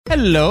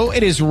Hello,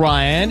 it is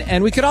Ryan,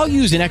 and we could all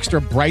use an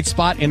extra bright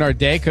spot in our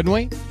day, couldn't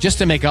we? Just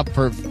to make up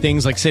for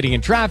things like sitting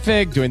in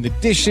traffic, doing the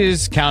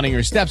dishes, counting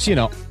your steps, you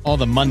know, all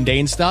the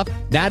mundane stuff.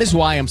 That is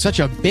why I'm such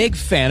a big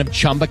fan of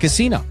Chumba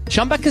Casino.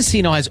 Chumba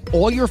Casino has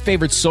all your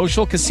favorite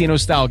social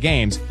casino-style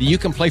games that you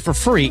can play for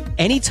free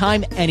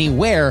anytime,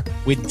 anywhere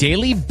with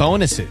daily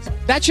bonuses.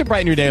 That should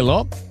brighten your day a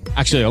little.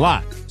 Actually, a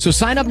lot. So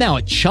sign up now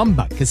at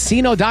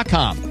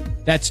ChumbaCasino.com.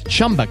 That's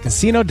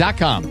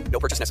ChumbaCasino.com. No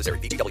purchase necessary.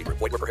 VGW Group.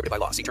 Void where prohibited by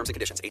law. See terms and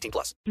conditions. 18+.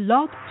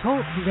 Blog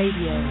Talk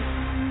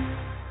Radio.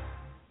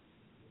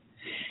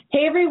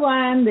 Hey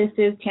everyone, this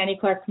is Tanya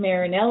Clark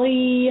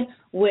Marinelli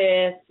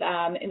with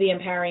the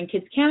Empowering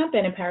Kids Camp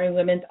and Empowering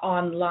Women's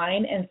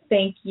Online, and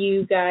thank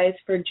you guys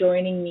for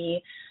joining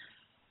me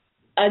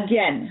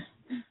again.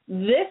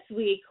 This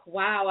week,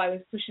 wow, I was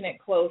pushing it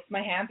close.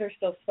 My hands are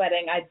still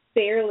sweating. I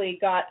barely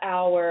got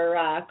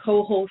our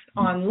co-host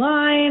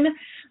online,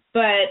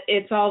 but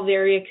it's all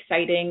very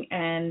exciting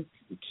and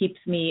keeps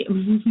me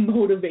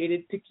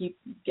motivated to keep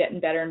getting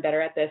better and better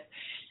at this.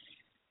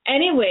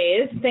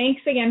 Anyways,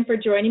 thanks again for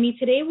joining me.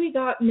 Today we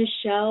got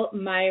Michelle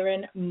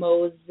Miron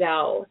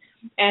Mozel,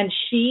 and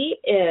she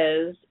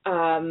is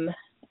a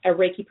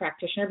Reiki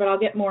practitioner, but I'll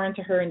get more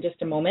into her in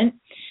just a moment.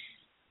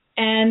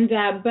 And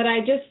but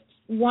I just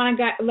want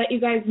to let you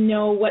guys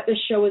know what the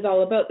show is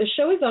all about. The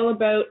show is all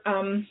about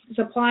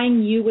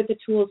supplying you with the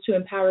tools to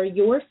empower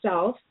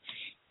yourself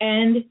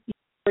and your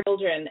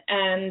children.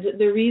 And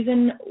the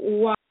reason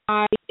why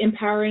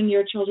empowering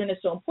your children is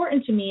so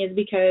important to me is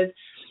because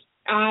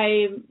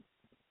I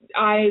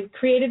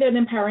created an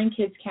Empowering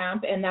Kids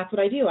Camp, and that's what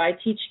I do. I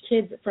teach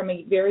kids from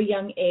a very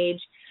young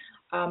age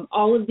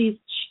all of these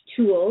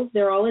tools.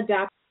 They're all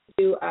adapted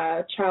to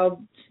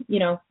child,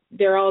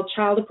 they're all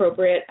child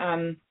appropriate,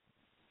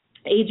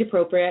 age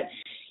appropriate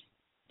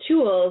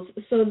tools.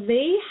 So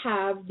they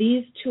have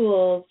these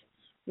tools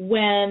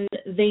when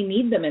they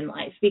need them in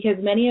life, because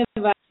many of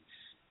us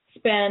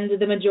spend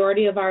the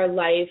majority of our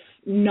life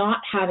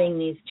not having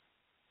these tools.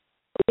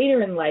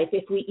 Later in life,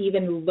 if we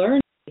even learn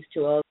these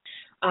tools,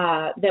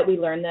 that we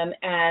learn them.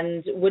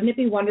 And wouldn't it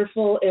be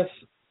wonderful if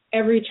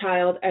every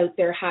child out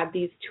there had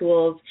these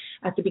tools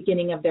at the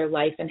beginning of their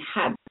life and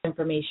had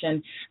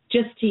information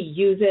just to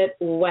use it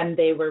when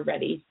they were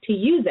ready to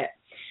use it?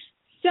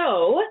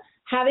 So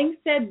having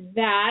said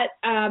that,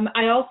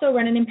 I also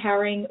run an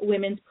Empowering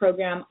Women's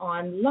program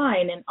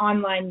online, and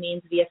online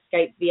means via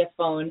Skype, via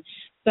phone,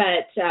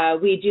 but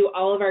we do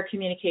all of our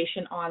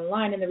communication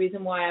online. And the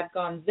reason why I've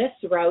gone this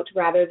route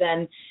rather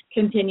than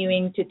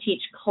continuing to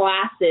teach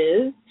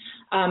classes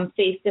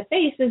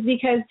face-to-face is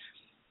because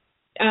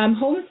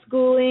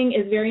homeschooling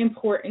is very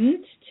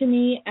important to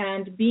me,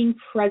 and being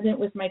present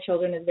with my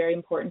children is very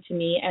important to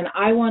me. And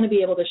I want to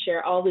be able to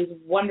share all these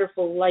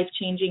wonderful,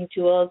 life-changing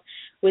tools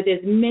with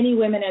as many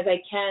women as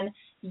I can,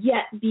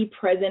 yet be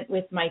present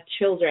with my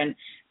children.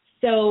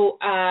 So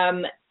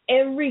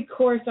every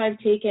course I've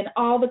taken,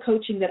 all the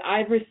coaching that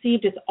I've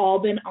received, it's all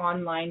been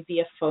online,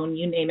 via phone,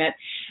 you name it,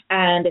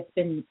 and it's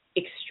been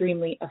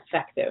extremely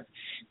effective.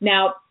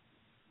 Now,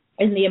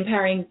 in the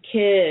Empowering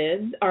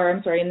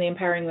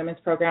Women's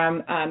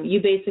program, you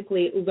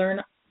basically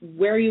learn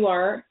where you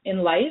are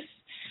in life,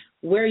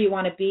 where you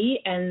want to be,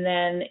 and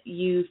then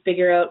we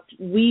figure out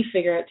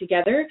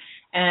together,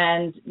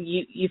 and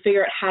you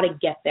figure out how to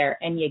get there,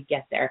 and you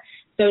get there.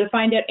 So to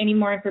find out any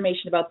more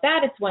information about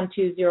that, it's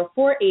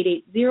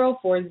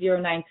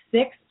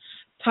 1-204-880-4096.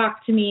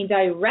 Talk to me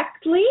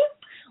directly,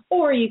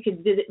 or you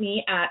could visit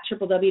me at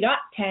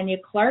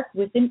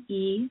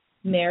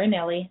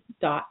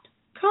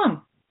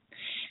www.tanyaclark.com.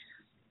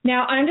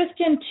 Now, I'm just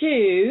going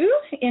to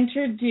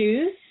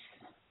introduce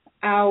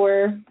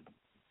our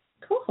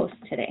co-host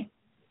today.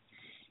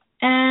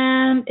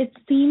 And it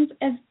seems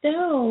as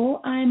though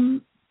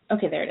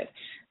okay, there it is.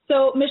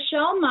 So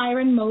Michelle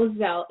Miron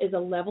Mozel is a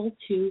Level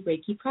 2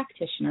 Reiki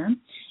practitioner,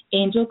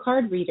 angel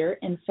card reader,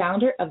 and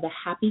founder of the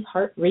Happy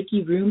Heart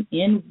Reiki Room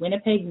in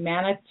Winnipeg,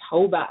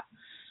 Manitoba.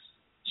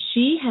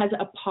 She has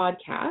a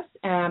podcast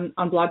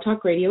on Blog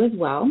Talk Radio as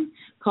well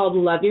called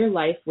Love Your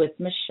Life with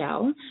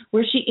Michelle,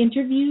 where she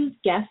interviews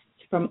guests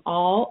from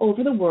all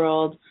over the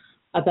world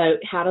about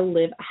how to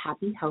live a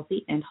happy,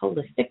 healthy, and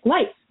holistic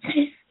life.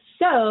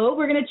 So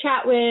we're going to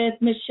chat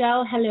with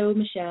Michelle. Hello,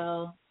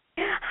 Michelle.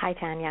 Hi,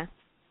 Tanya.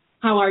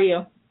 How are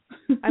you?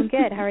 I'm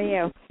good. How are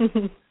you?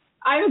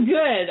 I'm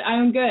good.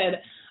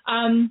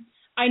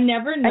 I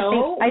never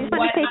know. I just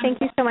want to say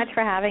thank you so much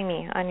for having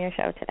me on your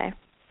show today.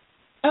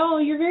 Oh,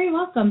 you're very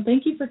welcome.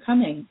 Thank you for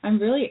coming. I'm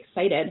really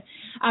excited.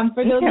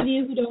 For those of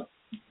you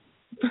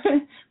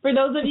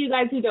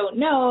guys who don't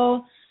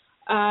know,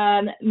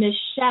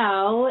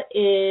 Michelle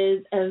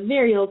is a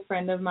very old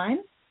friend of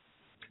mine,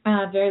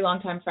 a very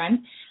long-time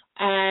friend.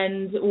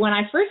 And when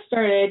I first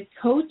started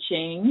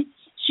coaching,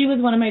 she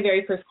was one of my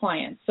very first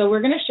clients. So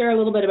we're going to share a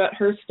little bit about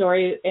her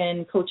story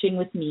in coaching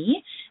with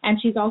me, and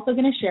she's also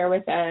going to share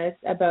with us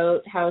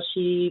about how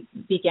she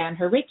began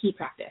her Reiki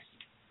practice,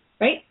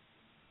 right?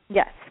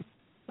 Yes,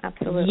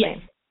 absolutely. Yes.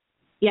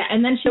 Yeah,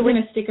 and then she's going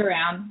to stick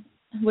around.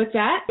 What's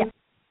that? Yeah.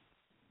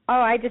 Oh,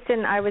 I just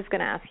didn't. I was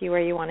going to ask you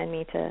where you wanted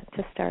me to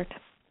start.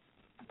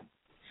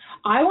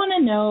 I want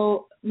to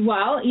know,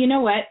 well, you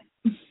know what?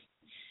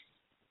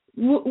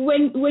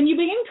 When you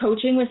begin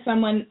coaching with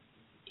someone,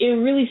 it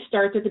really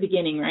starts at the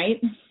beginning,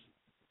 right?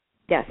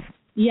 Yes.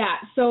 Yeah.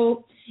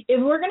 So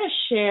if we're going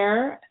to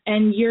share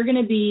and you're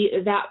going to be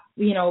that,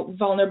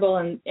 vulnerable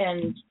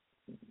and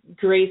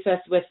grace us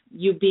with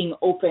you being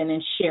open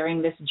and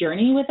sharing this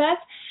journey with us,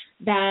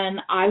 then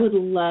I would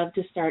love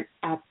to start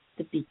at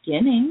the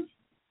beginning.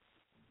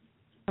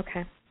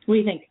 Okay. What do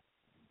you think?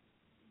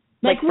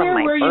 Like where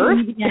were you when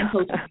you began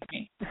birth? coaching with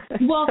me?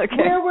 Well, Okay.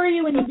 Where were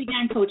you when you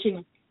began coaching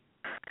with me?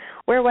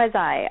 Where was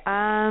I?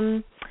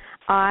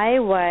 I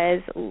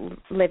was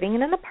living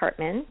in an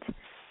apartment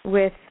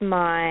with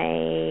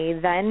my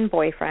then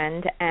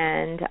boyfriend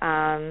and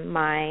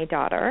my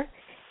daughter.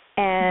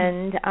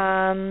 And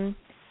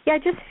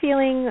just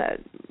feeling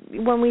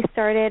when we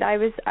started, I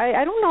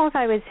don't know if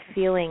I was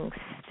feeling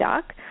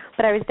stuck,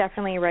 but I was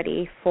definitely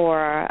ready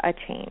for a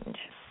change.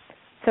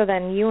 So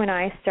then you and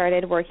I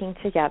started working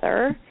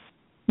together,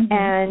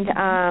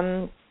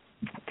 and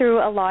through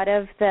a lot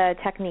of the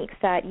techniques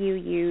that you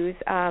use,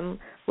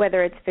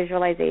 whether it's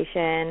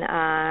visualization,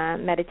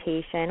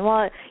 meditation,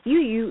 well,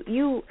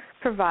 you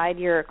provide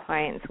your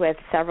clients with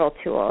several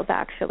tools,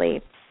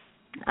 actually.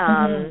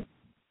 And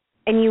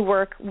you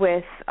work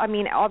with,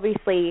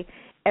 obviously,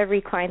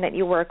 every client that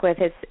you work with,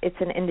 it's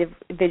an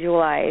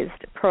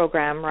individualized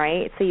program,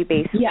 right? So you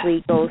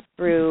basically go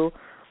through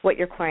what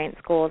your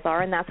client's goals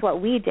are, and that's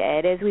what we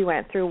did, is we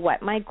went through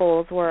what my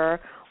goals were,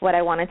 what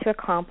I wanted to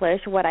accomplish,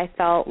 what I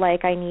felt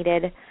like I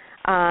needed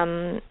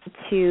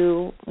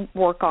to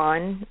work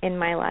on in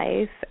my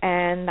life,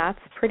 and that's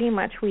pretty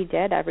much we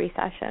did every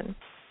session.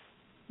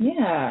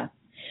 Yeah.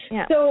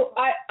 So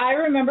I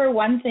remember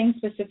one thing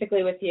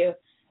specifically with you.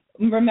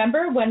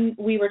 Remember when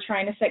we were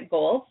trying to set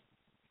goals?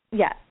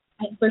 Yeah.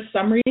 And for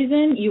some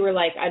reason, you were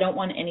like, I don't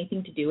want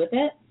anything to do with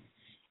it.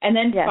 And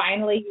then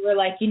finally you were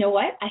like, you know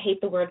what? I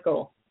hate the word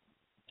goal.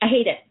 I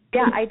hate it.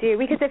 Yeah, I do,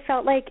 because it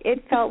kind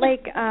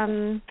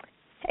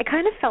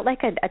of felt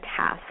like a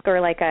task or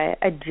like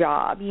a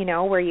job,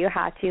 where you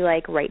had to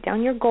like write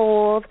down your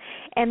goals.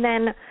 And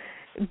then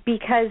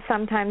because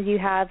sometimes you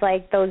have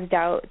like those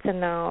doubts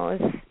and those,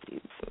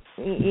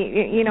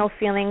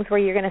 feelings where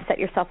you're going to set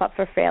yourself up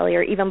for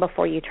failure even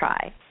before you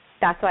try.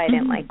 That's why I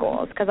didn't like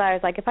goals, because I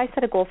was like, if I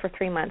set a goal for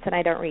 3 months and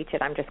I don't reach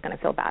it, I'm just going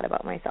to feel bad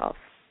about myself.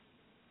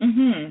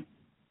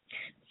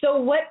 So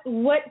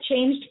what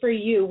changed for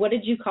you? What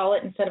did you call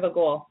it instead of a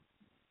goal?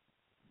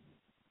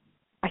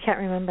 I can't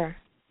remember.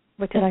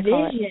 What did I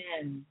call it?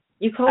 Vision.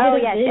 You called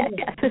it a vision.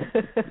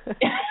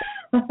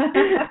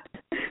 Yes.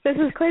 This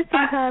was quite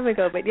some time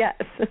ago, but yes.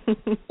 That's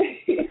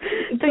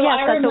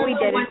what we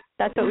did.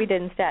 That's what we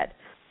did instead.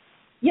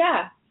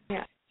 Yeah.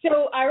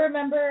 So I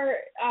remember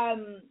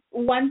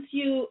once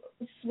you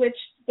switched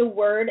the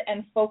word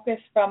and focus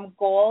from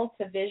goal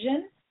to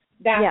vision,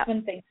 that's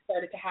when things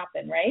started to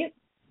happen, right?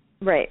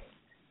 Right.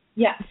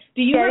 Yeah.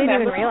 Do you remember? I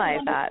didn't even realize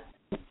that.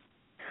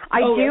 I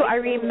do. Really?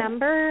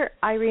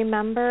 I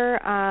remember,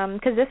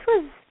 because this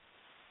was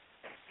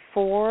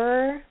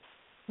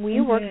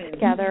we worked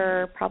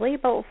together probably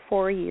about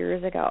 4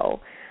 years ago.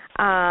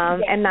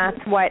 And that's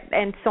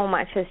and so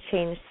much has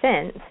changed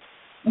since,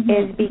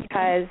 is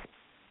because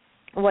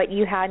what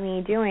you had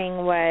me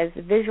doing was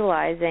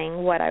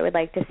visualizing what I would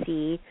like to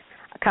see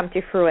come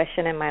to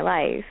fruition in my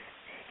life.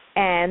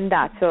 And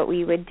that's what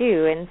we would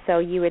do. And so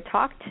you would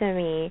talk to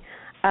me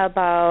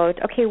about,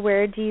 okay,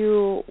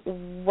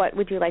 what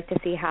would you like to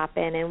see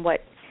happen, and what,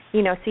 so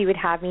you would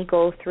have me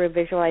go through a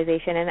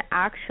visualization and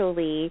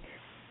actually,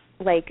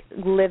 like,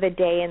 live a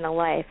day in the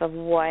life of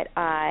what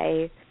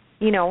I,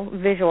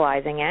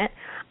 visualizing it,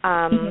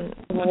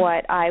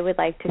 what I would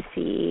like to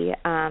see,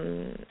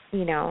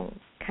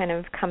 kind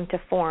of come to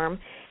form,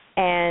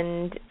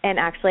 and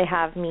actually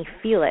have me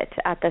feel it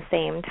at the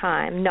same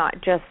time, not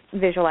just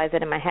visualize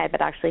it in my head, but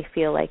actually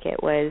feel like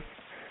it was,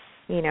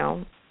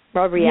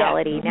 a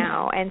reality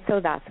now. And so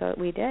that's what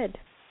we did.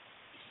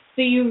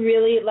 So you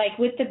really, like,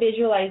 with the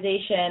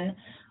visualization,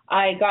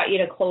 I got you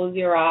to close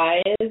your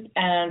eyes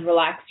and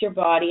relax your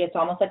body. It's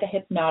almost like a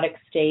hypnotic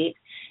state.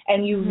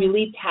 And you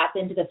really tap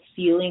into the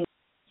feeling,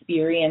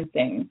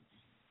 experiencing,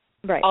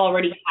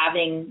 already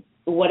having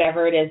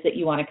whatever it is that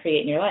you want to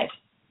create in your life.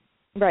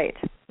 Right.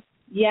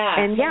 Yeah.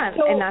 And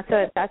and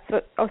that's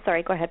what, oh,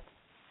 sorry, go ahead.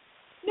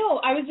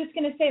 No, I was just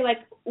going to say, like,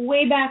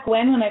 way back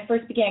when I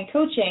first began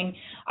coaching,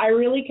 I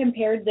really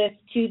compared this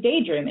to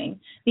daydreaming,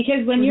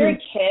 because when you're a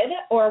kid,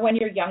 or when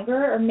you're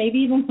younger, or maybe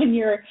even when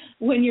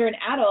you're an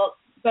adult,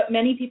 but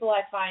many people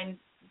I find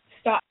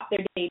stop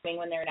their daydreaming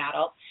when they're an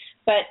adult,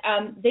 but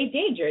they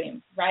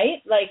daydream,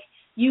 right? Like,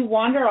 you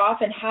wander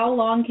off, and how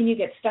long can you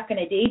get stuck in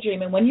a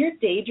daydream? And when you're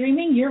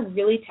daydreaming, you're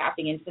really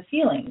tapping into the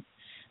feelings.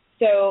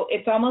 So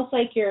it's almost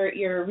like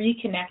you're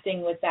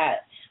reconnecting with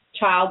that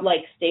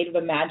childlike state of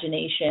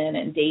imagination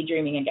and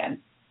daydreaming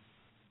again.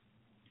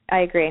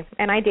 I agree.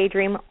 And I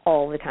daydream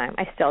all the time.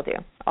 I still do,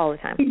 all the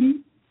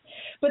time.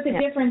 But the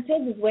difference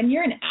is when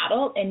you're an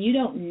adult and you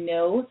don't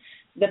know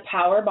the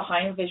power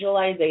behind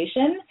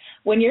visualization.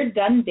 When you're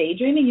done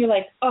daydreaming, you're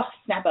like, oh,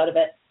 snap out of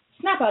it.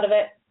 Snap out of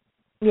it.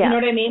 Yeah. You know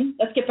what I mean?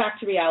 Let's get back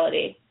to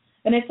reality.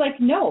 And it's like,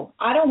 no,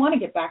 I don't want to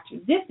get back to,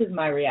 this is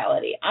my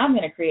reality. I'm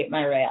going to create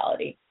my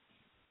reality.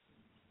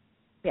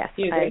 Yes,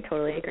 I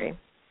totally agree.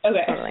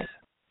 Okay. Totally.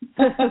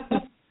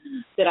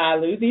 Did I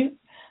lose you?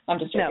 I'm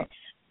just joking.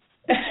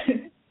 No.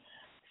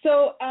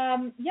 So,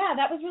 yeah,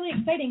 that was really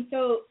exciting.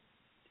 So,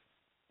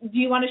 do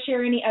you want to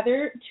share any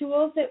other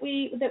tools that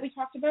we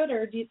talked about,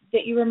 or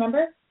that you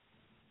remember?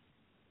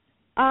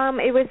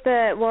 It was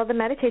the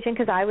meditation,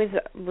 because I was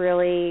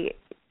really,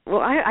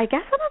 I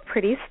guess I'm a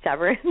pretty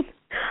stubborn.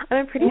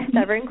 I'm a pretty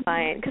stubborn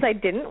client, because I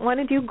didn't want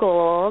to do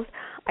goals.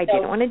 I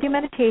didn't want to do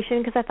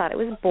meditation because I thought it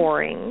was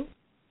boring.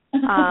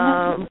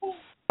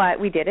 But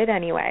we did it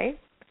anyway.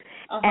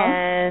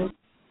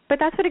 But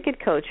that's what a good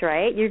coach,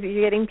 right? You're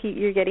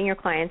getting your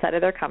clients out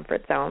of their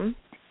comfort zone.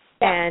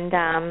 Yeah.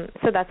 And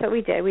so that's what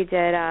we did. We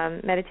did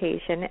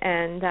meditation,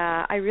 and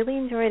I really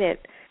enjoyed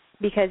it,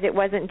 because it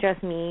wasn't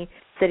just me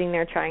sitting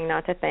there trying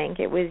not to think.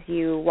 It was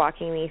you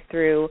walking me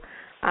through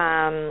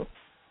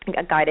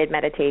a guided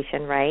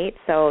meditation, right?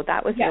 So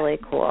that was really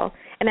cool.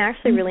 And I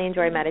actually really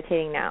enjoy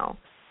meditating now.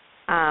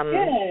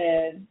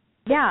 Good.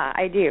 Yeah,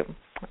 I do.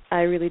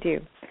 I really do.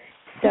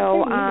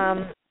 So,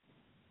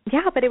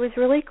 yeah, but it was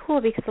really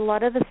cool, because a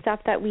lot of the stuff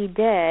that we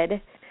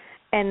did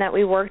and that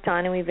we worked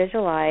on and we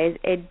visualized,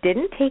 it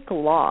didn't take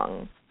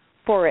long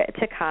for it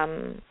to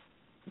come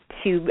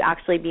to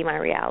actually be my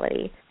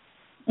reality,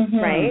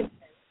 right?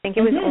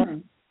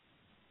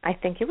 I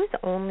think it was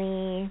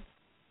only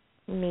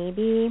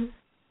maybe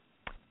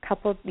a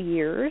couple of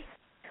years,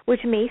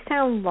 which may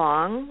sound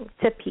long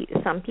to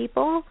some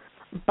people,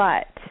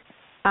 but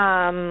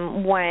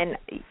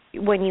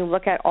when you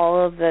look at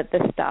all of the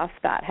stuff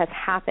that has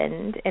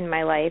happened in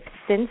my life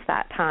since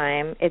that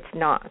time, it's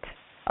not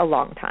a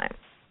long time.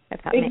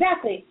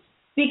 Exactly.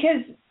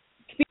 Because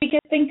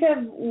think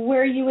of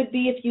where you would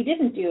be if you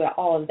didn't do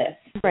all of this.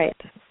 Right?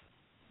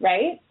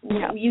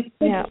 Yeah. You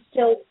could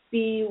still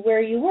be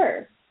where you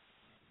were.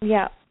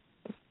 Yeah.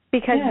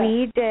 Because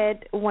we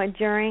did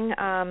during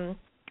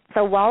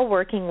so while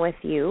working with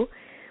you,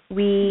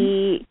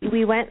 we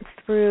went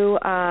through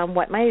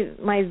what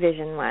my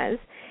vision was.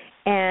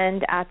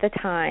 And at the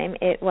time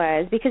it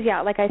was, because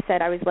like I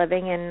said, I was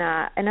living in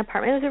an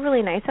apartment. It was a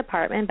really nice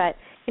apartment, but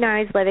I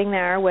was living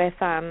there with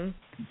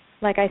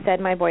like I said,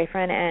 my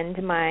boyfriend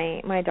and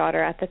my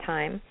daughter at the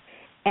time.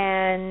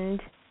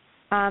 And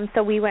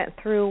so we went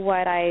through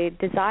what I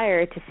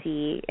desired to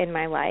see in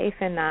my life,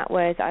 and that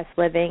was us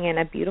living in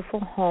a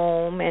beautiful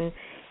home, and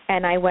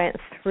I went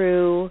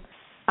through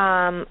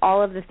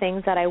all of the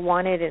things that I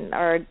wanted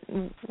or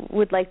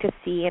would like to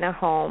see in a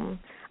home.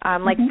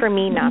 Like for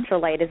me, natural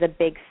light is a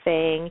big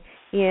thing,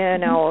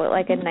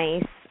 like a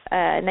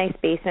nice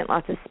basement,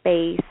 lots of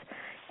space.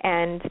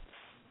 And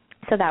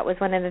so that was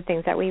one of the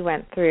things that we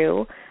went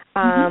through.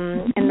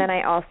 And then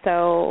I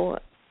also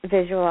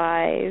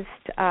visualized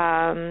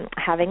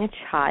having a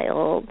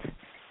child,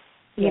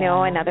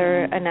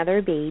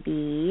 another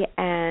baby,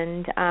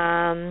 and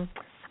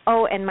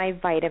and my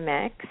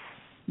Vitamix.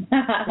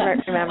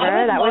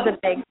 Remember, that was a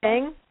big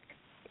thing.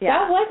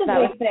 Yeah, that was a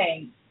big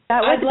thing.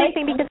 That was a big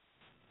thing because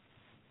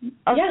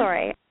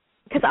sorry.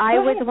 Because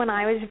when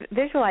I was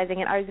visualizing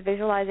it, I was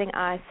visualizing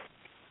us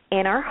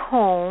in our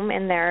home,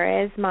 and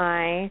there is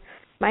my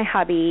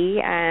hubby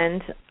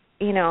and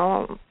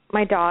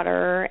my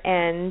daughter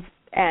and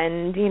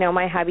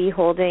my hubby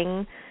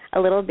holding a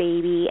little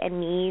baby, and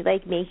me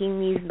making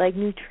these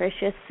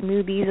nutritious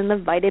smoothies in the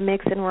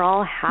Vitamix, and we're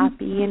all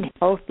happy and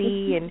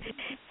healthy, and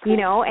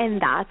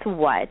and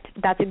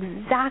that's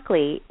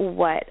exactly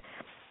what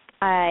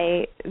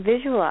I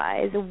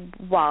visualize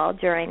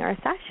during our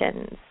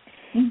sessions.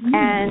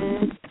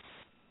 And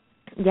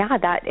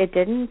that it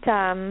didn't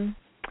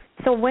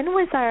so when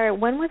was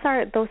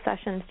those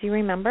sessions, do you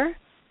remember?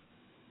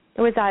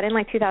 Was that in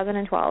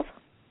 2012?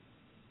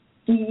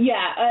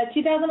 Yeah,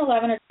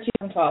 2011 or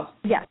 2012.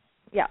 Yeah.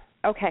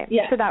 Okay.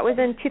 Yeah. So that was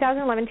in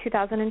 2011,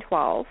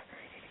 2012.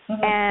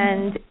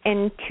 And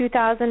in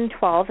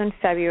 2012, in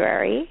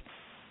February,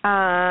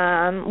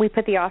 we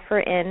put the offer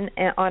in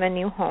on a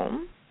new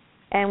home,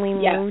 and we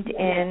moved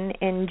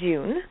in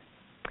June.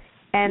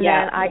 And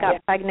then I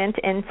got pregnant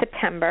in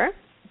September,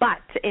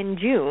 but in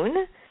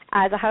June,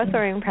 as a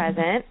housewarming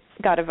present,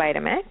 got a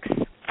Vitamix.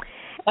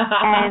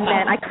 And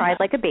then I cried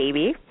like a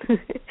baby.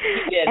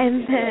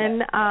 And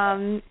then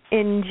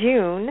in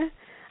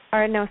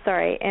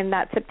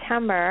that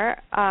September,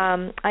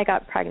 I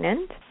got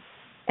pregnant,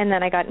 and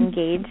then I got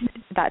engaged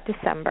that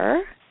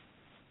December.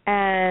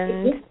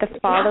 And the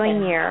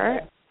following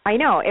year, I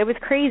know, it was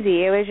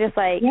crazy. It was just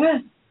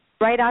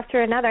right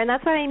after another. And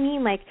that's what I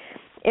mean,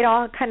 it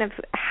all kind of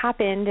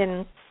happened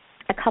in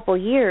a couple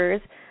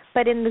years,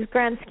 but in the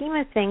grand scheme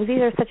of things,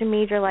 these are such a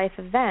major life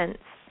events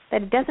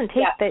that it didn't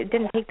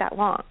take that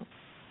long.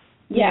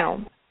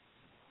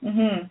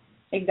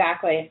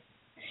 Exactly.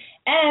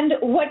 And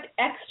what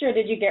extra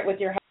did you get with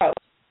your house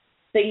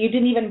that you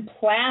didn't even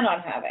plan on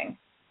having?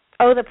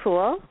 Oh, the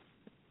pool?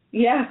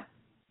 Yeah.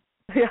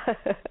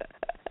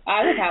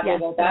 I was happy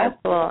about that.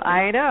 That's cool.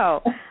 I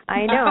know.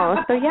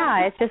 So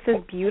yeah, it's just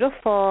this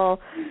beautiful,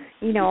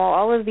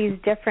 all of these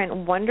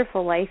different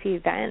wonderful life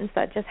events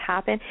that just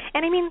happen.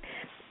 And I mean,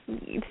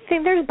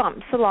 there's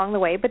bumps along the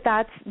way, but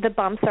the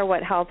bumps are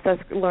what helps us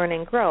learn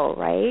and grow,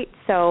 right?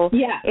 So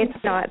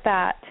it's not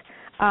that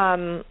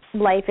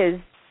life is,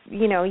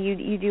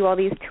 you do all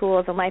these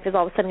tools and life is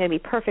all of a sudden going to be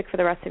perfect for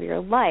the rest of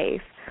your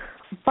life.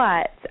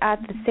 But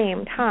at the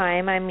same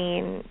time, I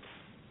mean,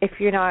 if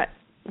you're not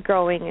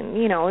growing and,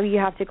 you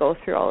have to go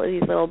through all of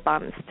these little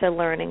bumps to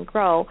learn and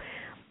grow.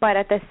 But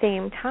at the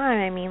same time,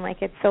 I mean,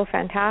 like, it's so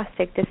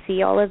fantastic to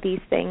see all of these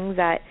things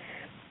that,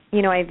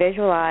 I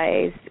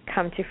visualized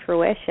come to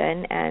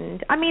fruition.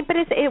 And I mean, but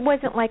it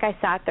wasn't like I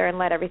sat there and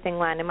let everything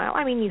land in my.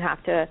 I mean, you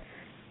have to.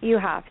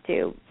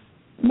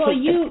 Well,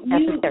 take the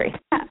necessary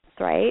steps,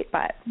 right?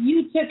 But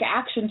you took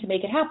action to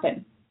make it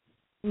happen.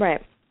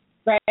 Right.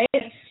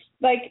 Right.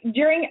 Like,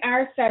 during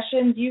our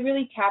sessions, you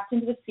really tapped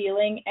into the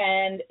feeling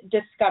and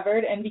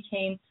discovered and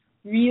became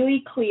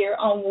really clear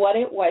on what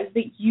it was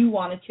that you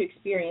wanted to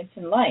experience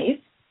in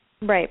life.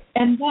 Right.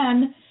 And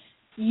then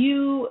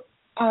you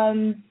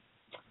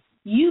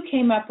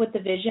came up with the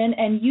vision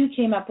and you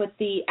came up with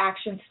the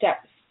action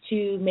steps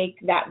to make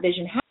that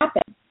vision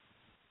happen.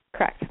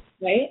 Correct.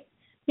 Right?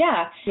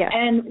 Yeah. Yeah.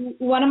 And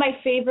one of my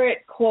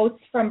favorite quotes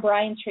from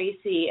Brian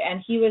Tracy,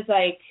 and he was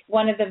like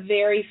one of the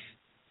very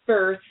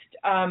first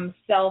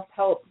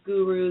self-help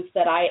gurus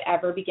that I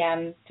ever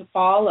began to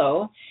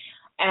follow.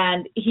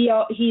 And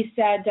he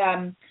said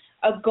a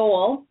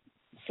goal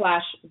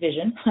 /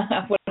 vision,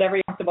 whatever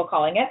you're comfortable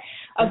calling it,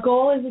 a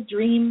goal is a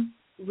dream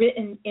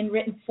written in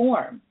written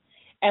form.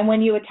 And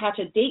when you attach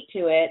a date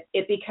to it,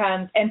 it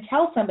becomes, and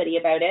tell somebody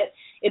about it,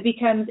 it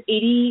becomes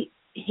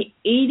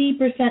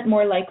 80%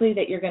 more likely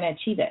that you're going to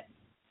achieve it,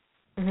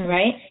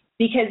 right?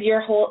 Because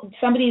you're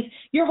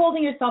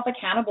holding yourself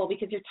accountable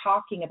because you're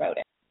talking about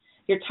it.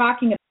 You're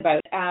talking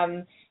about,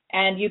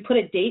 and you put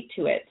a date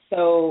to it.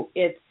 So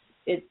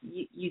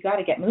you got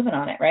to get moving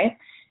on it, right?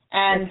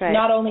 And right.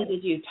 Not only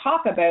did you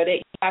talk about it,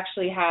 you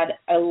actually had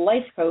a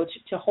life coach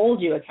to hold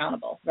you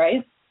accountable,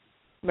 right?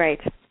 Right.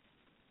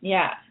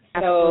 Yeah.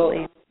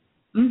 Absolutely.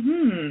 So,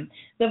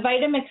 the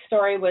Vitamix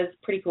story was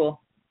pretty cool.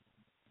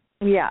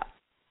 Yeah.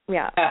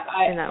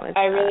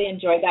 I really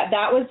enjoyed that.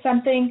 That was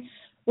something,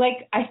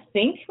 like, I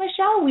think,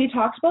 Michelle, we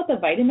talked about the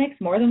Vitamix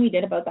more than we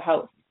did about the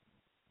house.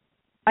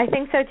 I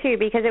think so too,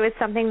 because it was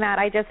something that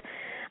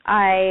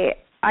I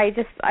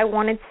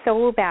wanted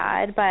so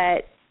bad,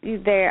 but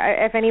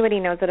if anybody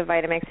knows what a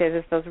Vitamix is,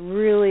 it's those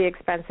really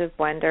expensive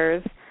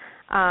blenders.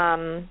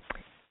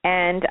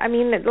 And I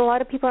mean, a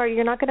lot of people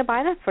you're not going to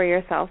buy that for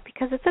yourself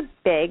because it's an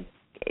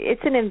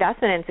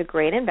investment, and it's a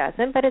great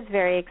investment, but it's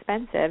very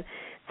expensive.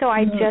 So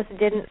I just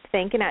didn't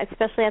think, and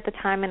especially at the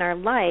time in our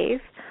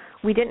life,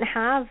 we didn't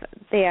have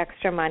the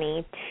extra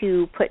money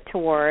to put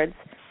towards,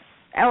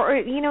 or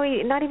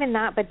not even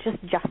that, but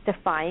just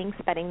justifying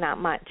spending that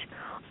much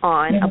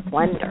on a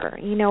blender.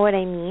 You know what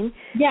I mean?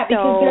 Yeah,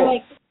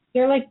 because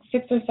they're like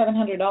 $600 or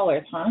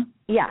 $700, huh?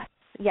 Yes.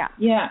 Yeah.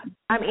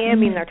 I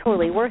mean, they're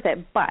totally worth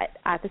it, but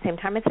at the same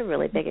time, it's a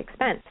really big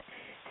expense.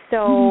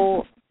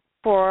 So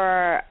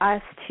for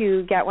us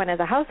to get one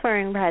as a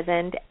housewarming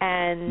present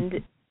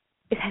and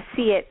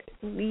see it,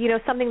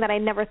 something that I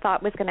never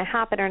thought was going to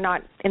happen, or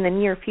not in the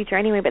near future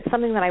anyway, but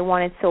something that I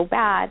wanted so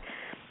bad,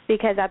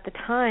 because at the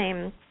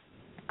time,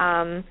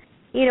 I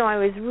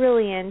was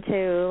really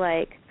into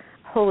like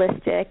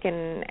holistic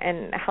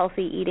and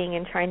healthy eating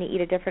and trying to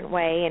eat a different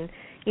way. And,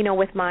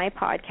 with my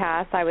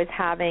podcast, I was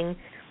having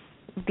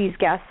these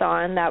guests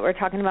on that were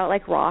talking about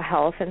like raw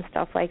health and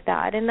stuff like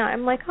that. And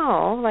I'm like,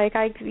 all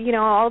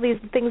these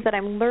things that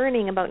I'm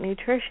learning about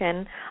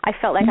nutrition, I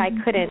felt like I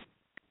couldn't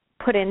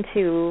put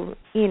into,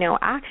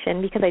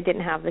 action because I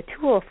didn't have the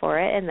tool for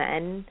it. And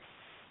then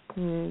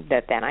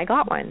I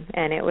got one,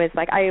 and it was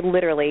like, I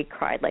literally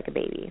cried like a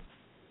baby.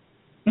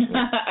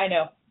 I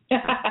know.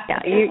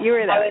 Yeah, you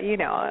were there,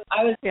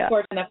 I was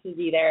fortunate enough to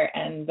be there,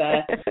 and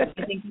I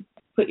think you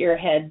put your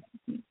head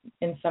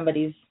in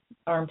somebody's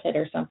armpit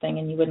or something,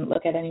 and you wouldn't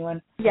look at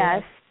anyone.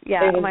 Yes,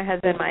 yeah. My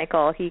husband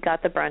Michael, he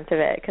got the brunt of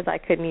it because I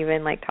couldn't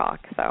even talk.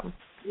 So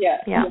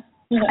yeah.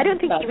 I don't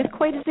think he was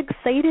quite as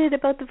excited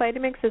about the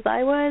Vitamix as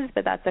I was,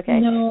 but that's okay.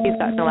 No. He's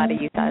gotten a lot of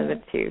use out of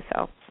it too.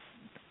 So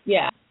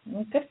yeah,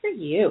 well, good for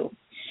you.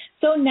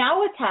 So now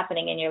what's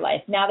happening in your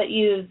life? Now that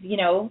you've, you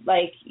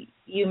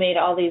made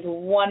all these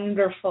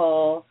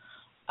wonderful,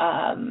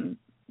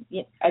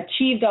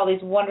 achieved all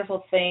these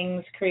wonderful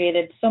things,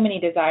 created so many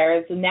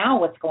desires. Now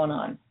what's going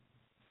on?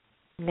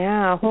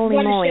 Now,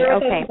 holy moly.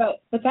 Okay.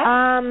 What's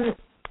that?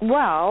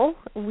 Well,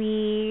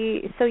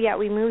 we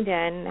moved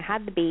in,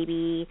 had the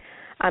baby,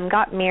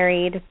 got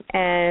married,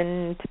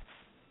 and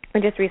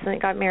we just recently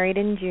got married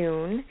in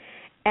June.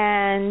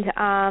 And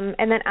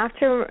then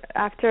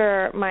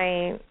after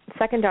my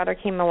second daughter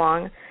came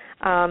along,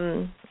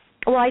 I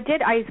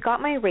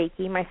got my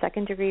Reiki, my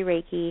second degree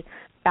Reiki,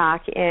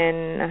 back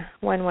in,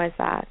 when was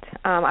that?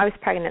 I was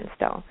pregnant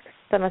still,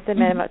 so it must have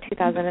been about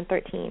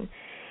 2013.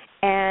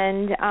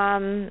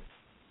 And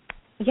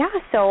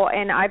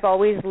And I've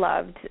always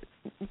loved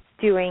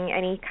doing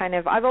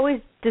I've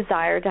always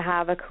desired to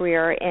have a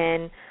career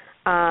in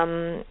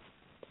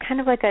kind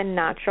of like a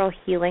natural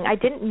healing. I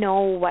didn't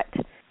know what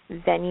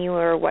venue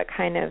or what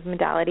kind of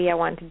modality I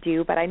wanted to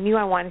do, but I knew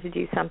I wanted to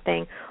do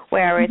something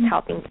where I was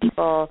helping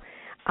people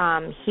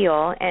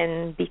heal.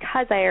 And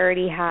because I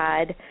already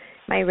had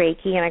my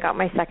Reiki and I got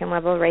my second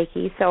level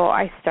Reiki, so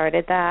I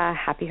started the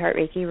Happy Heart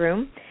Reiki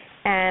room,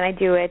 and I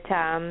do it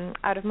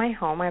out of my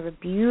home. I have a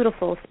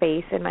beautiful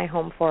space in my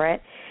home for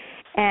it.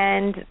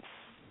 And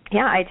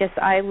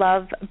I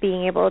love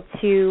being able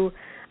to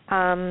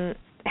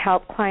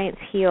help clients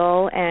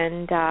heal.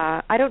 And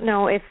I don't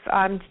know if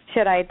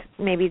should I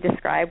maybe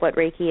describe what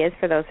Reiki is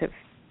for those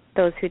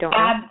who don't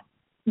know?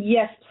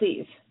 Yes,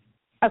 please.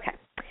 Okay.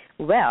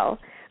 Well,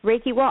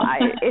 Reiki.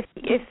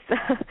 If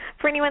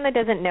for anyone that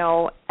doesn't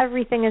know,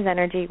 everything is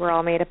energy. We're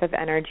all made up of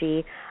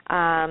energy.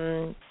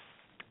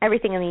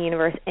 Everything in the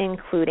universe,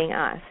 including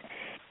us.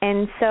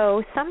 And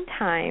so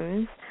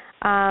sometimes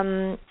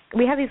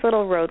we have these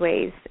little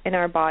roadways in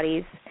our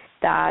bodies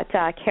that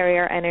carry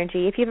our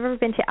energy. If you've ever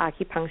been to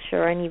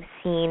acupuncture and you've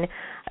seen,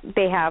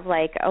 they have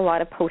like a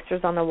lot of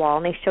posters on the wall,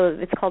 and they show,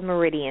 it's called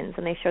meridians,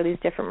 and they show these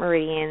different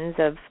meridians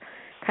of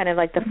kind of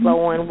like the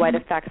flow and what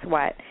affects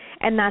what.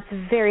 And that's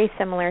very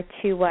similar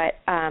to what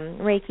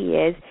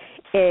Reiki is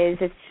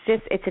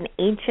it's an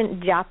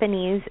ancient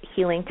Japanese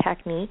healing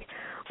technique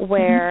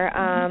where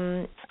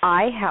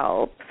I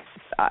help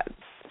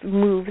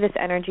move this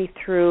energy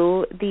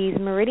through these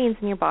meridians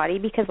in your body,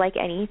 because like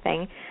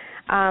anything,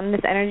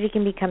 this energy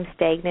can become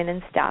stagnant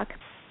and stuck.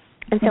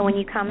 And so when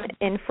you come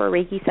in for a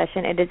Reiki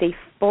session, it is a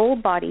full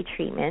body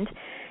treatment,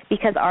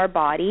 because our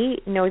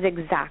body knows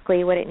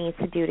exactly what it needs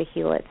to do to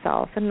heal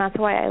itself. And that's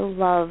why I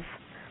love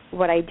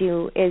what I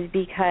do, is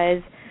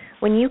because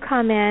when you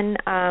come in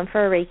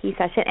for a Reiki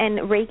session, and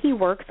Reiki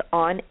works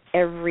on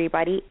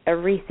everybody,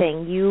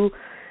 everything. You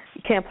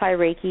can apply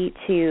Reiki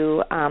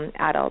to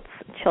adults,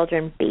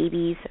 children,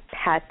 babies,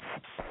 pets,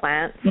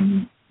 plants,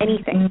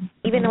 anything,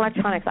 even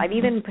electronics. I've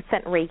even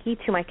sent Reiki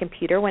to my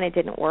computer when it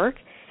didn't work,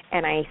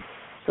 and I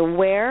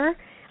swear,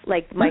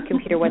 like, my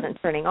computer wasn't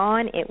turning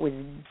on. It was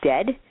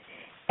dead,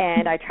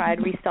 and I tried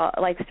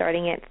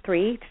starting it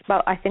three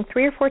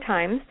or four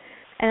times,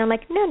 and I'm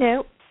like,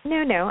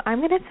 no, I'm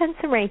going to send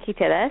some Reiki to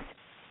this,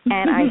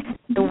 and I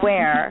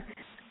swear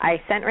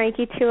I sent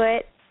Reiki to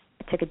it,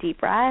 took a deep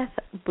breath,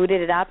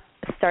 booted it up,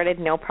 started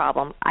no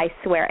problem. I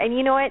swear. And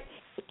you know what?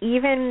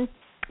 Even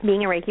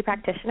being a Reiki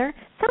practitioner,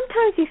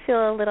 sometimes you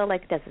feel a little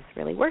like, does this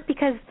really work?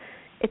 Because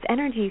it's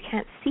energy. You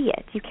can't see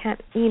it. You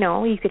can't,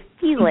 you could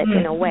feel it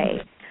in a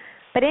way.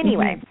 But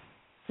anyway,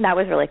 that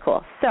was really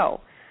cool.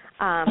 So,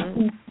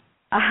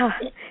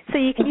 so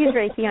you can use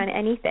Reiki on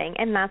anything.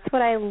 And that's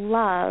what I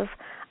love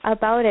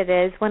about it,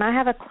 is when I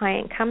have a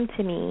client come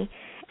to me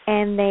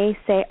and they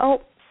say,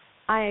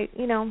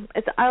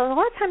 it's a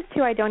lot of times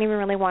too, I don't even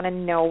really want to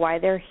know why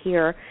they're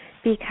here,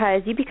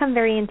 because you become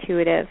very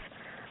intuitive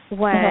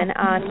when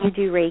you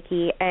do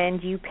Reiki,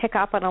 and you pick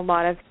up on a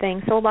lot of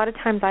things. So a lot of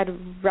times I'd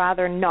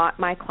rather not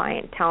my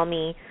client tell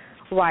me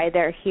why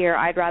they're here.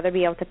 I'd rather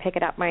be able to pick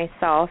it up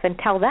myself and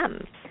tell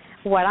them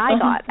what I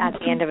got at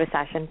the end of a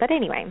session. But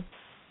anyway,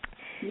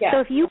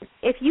 so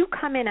if you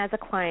come in as a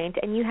client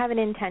and you have an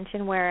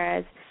intention,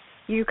 whereas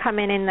you come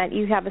in and that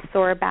you have a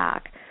sore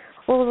back,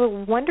 well,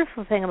 the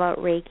wonderful thing about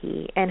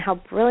Reiki and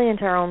how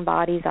brilliant our own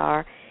bodies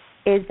are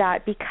is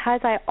that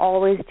because I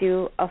always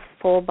do a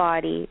full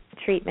body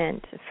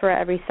treatment for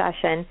every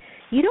session,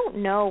 you don't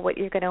know what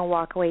you're going to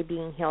walk away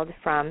being healed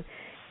from,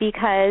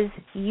 because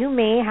you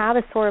may have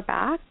a sore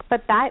back,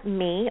 but that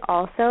may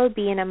also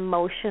be an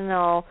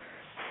emotional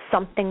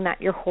something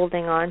that you're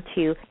holding on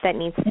to that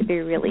needs to be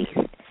released.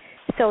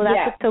 So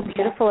that's what's so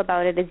beautiful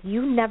about it, is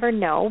you never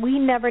know. We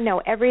never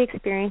know. Every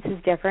experience is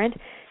different,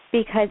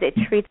 because it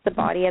treats the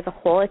body as a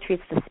whole. It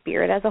treats the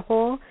spirit as a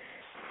whole.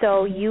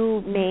 So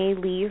you may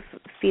leave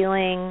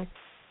feeling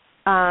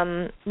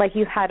like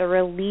you had a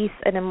release,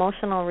 an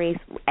emotional release,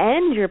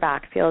 and your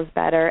back feels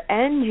better,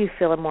 and you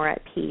feel more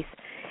at peace.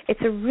 It's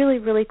a really,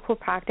 really cool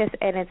practice,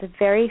 and it's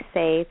very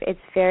safe. It's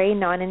very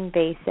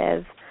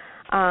non-invasive.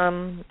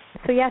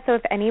 So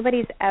if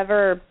anybody's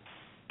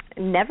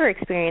never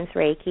experienced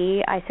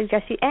Reiki, I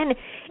suggest you. And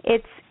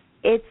it's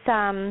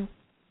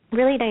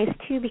really nice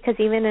too, because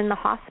even in the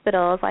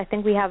hospitals, I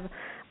think we have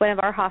one of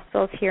our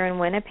hospitals here in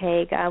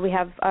Winnipeg, we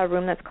have a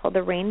room that's called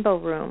the Rainbow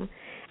Room,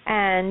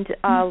 and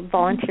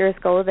volunteers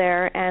go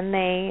there and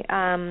they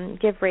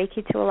give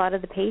Reiki to a lot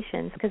of the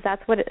patients, because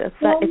that's what it's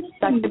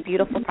such a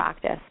beautiful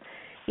practice.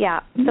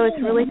 Yeah, so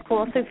it's really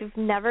cool. So if you've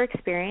never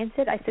experienced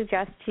it, I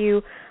suggest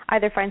you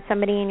either find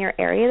somebody in your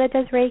area that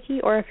does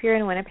Reiki, or if you're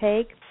in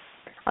Winnipeg,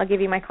 I'll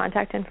give you my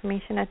contact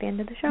information at the end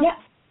of the show.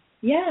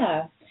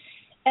 Yeah.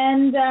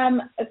 And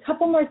a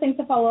couple more things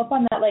to follow up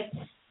on that. Like,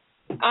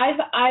 I've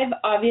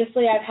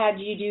had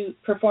you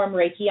perform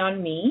Reiki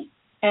on me,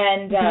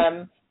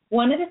 and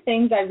one of the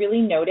things I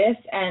really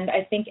noticed, and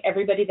I think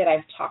everybody that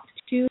I've talked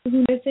to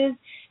who notices,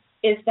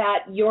 is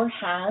that your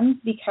hands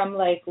become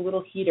like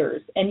little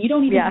heaters, and you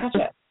don't even touch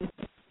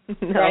it,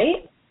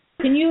 right?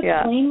 Can you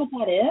explain what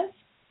that is?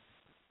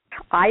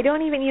 I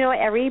don't even,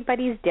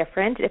 everybody's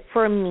different.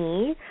 For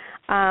me,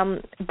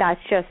 that's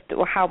just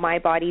how my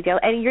body deals.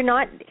 And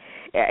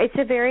it's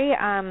a very,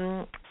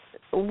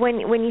 when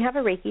you have a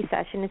Reiki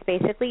session, it's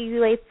basically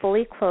you lay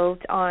fully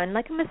clothed on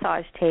like a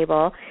massage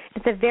table.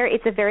 It's a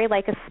very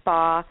like a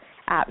spa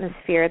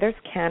atmosphere. There's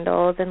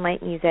candles and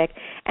light music,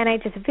 and I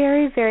just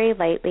very, very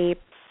lightly,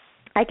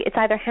 it's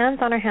either hands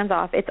on or hands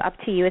off. It's up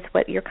to you. It's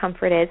what your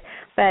comfort is.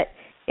 But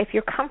if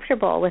you're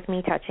comfortable with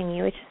me touching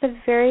you, it's just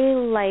a very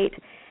light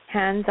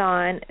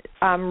hands-on,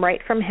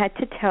 right from head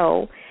to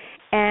toe.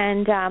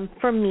 And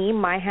for me,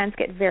 my hands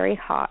get very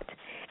hot.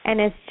 And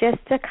it's just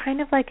a kind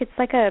of like, it's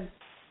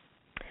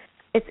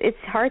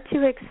hard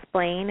to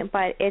explain,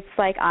 but it's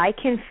like I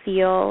can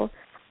feel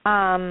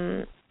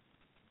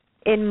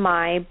in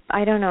my,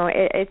 I don't know,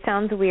 it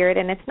sounds weird,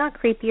 and it's not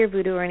creepy or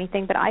voodoo or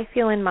anything, but I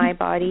feel in my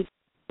body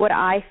what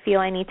I feel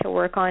I need to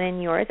work on in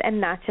yours,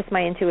 and that's just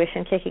my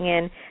intuition kicking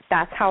in.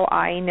 That's how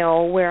I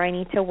know where I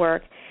need to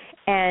work.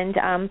 And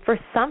for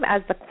some,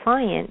 as the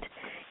client,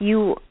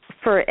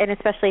 and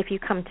especially if you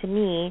come to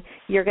me,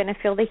 you're going to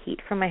feel the heat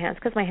from my hands,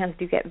 because my hands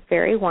do get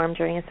very warm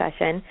during a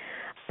session.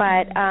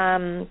 But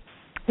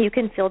you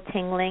can feel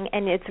tingling,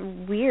 and it's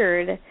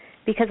weird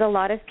because a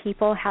lot of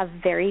people have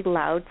very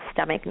loud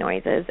stomach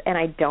noises, and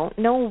I don't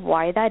know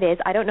why that is.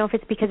 I don't know if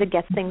it's because it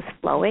gets things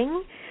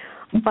flowing,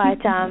 but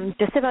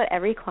just about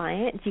every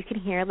client, you can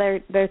hear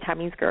their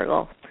tummies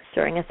gurgle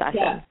during a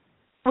session,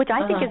 which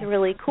I think is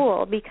really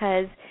cool,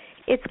 because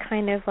it's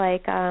kind of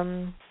like,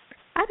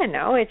 I don't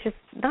know, it's just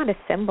not a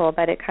symbol,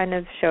 but it kind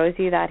of shows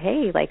you that,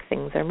 hey, like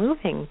things are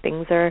moving,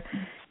 things are,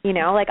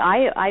 like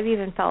I've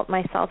even felt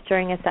myself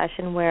during a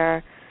session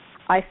where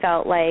I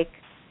felt like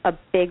a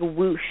big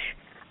whoosh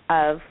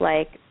of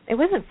like, it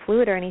wasn't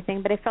fluid or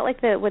anything, but it felt like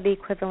the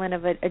equivalent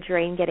of a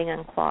drain getting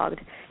unclogged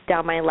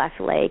down my left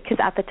leg, because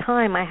at the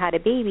time I had a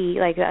baby,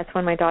 like that's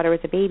when my daughter was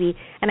a baby,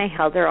 and I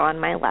held her on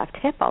my left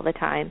hip all the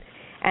time,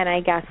 and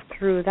I guess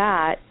through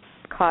that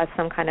caused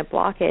some kind of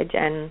blockage,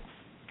 and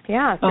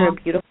through a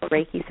beautiful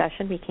Reiki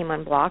session became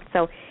unblocked.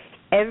 So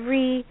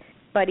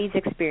everybody's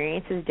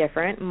experience is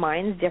different.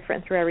 Mine's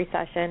different through every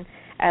session,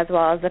 as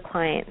well as the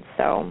client.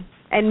 So,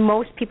 and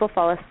most people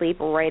fall asleep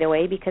right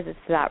away because it's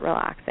that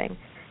relaxing.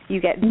 You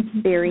get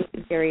very,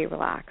 very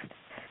relaxed.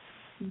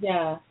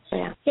 Yeah.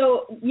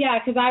 So,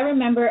 because I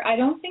remember, I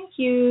don't think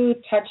you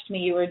touched me.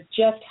 You were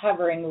just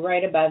hovering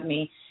right above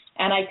me,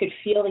 and I could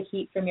feel the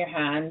heat from your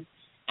hands,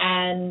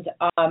 and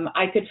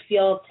I could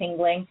feel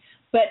tingling.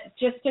 But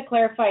just to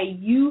clarify,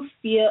 you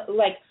feel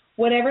like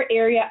whatever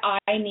area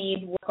I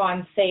need work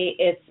on, say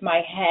it's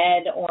my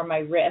head or my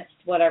wrist,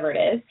 whatever it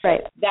is,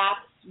 right, that's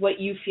what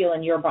you feel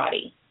in your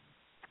body.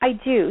 I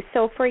do.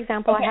 So, for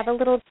example, I have a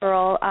little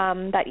girl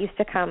that used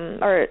to come,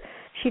 or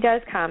she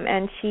does come,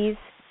 and she's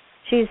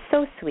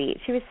so sweet.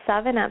 She was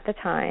 7 at the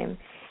time,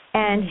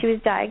 and she was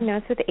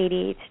diagnosed with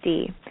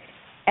ADHD.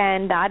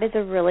 And that is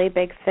a really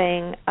big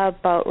thing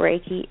about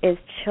Reiki, is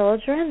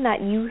children that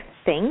you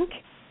think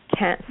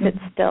can't sit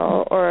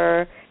still,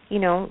 or,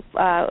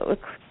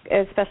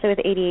 especially with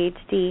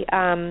ADHD,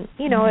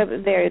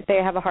 they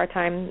have a hard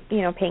time,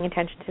 paying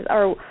attention to,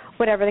 or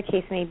whatever the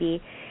case may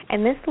be.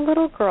 And this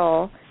little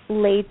girl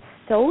laid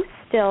so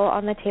still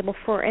on the table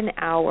for an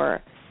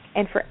hour.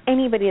 And for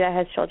anybody that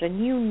has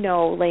children,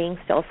 laying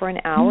still for an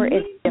hour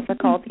is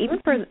difficult, even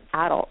for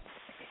adults.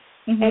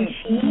 And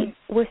she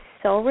was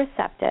so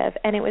receptive,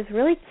 and it was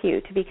really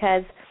cute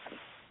because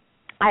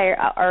I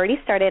already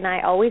started, and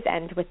I always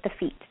end with the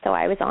feet. So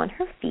I was on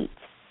her feet,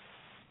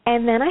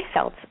 and then I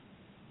felt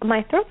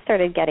my throat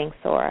started getting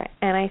sore,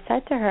 and I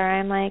said to her,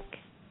 I'm like,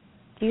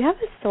 do you have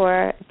a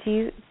sore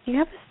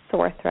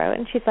throat?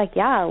 And she's like,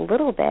 yeah, a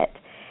little bit.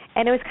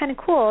 And it was kind of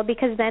cool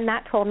because then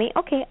that told me,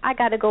 okay, I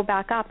got to go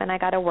back up and I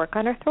got to work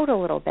on her throat a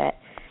little bit.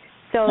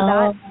 So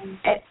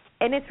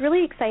and it's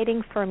really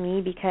exciting for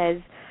me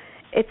because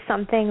it's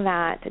something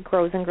that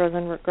grows and grows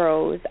and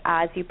grows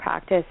as you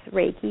practice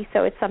Reiki.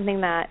 So it's something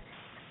that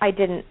I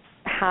didn't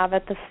have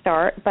at the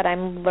start, but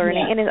I'm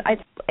learning, and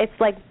it's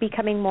like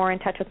becoming more in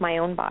touch with my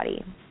own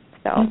body.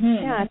 So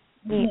it's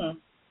neat.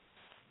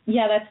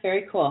 Yeah, that's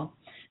very cool.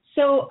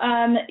 So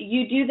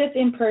you do this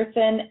in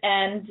person,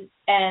 and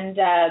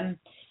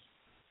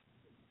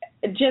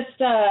just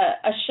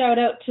a shout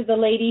out to the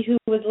lady who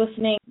was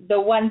listening, the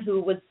one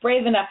who was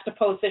brave enough to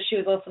post that she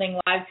was listening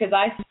live, because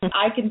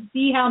I can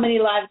see how many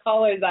live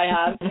callers I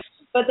have,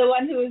 but the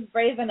one who was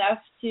brave enough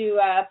to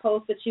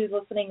post that she was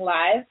listening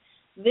live.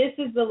 This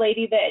is the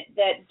lady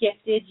that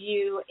gifted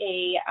you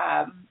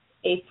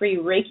a free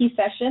Reiki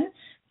session.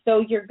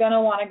 So you're going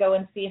to want to go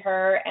and see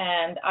her,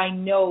 and I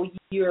know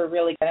you're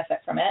really going to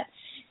benefit from it.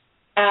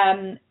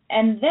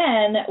 And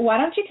then why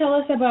don't you tell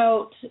us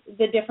about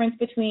the difference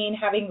between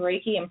having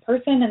Reiki in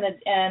person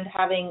and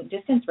having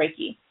distance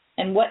Reiki,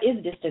 and what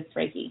is distance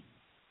Reiki?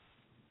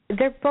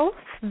 They're both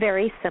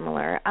very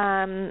similar.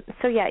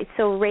 So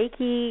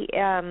Reiki,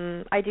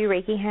 I do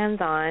Reiki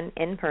hands-on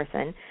in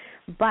person,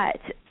 but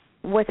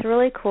what's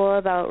really cool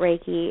about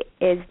Reiki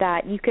is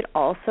that you could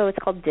also, it's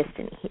called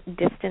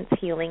distance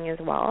healing as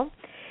well.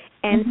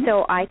 And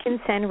so I can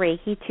send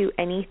Reiki to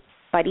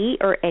anybody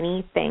or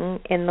anything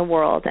in the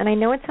world. And I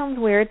know it sounds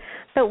weird,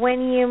 but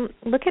when you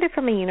look at it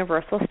from a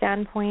universal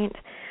standpoint,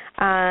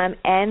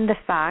 and the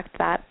fact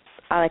that,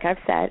 like I've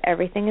said,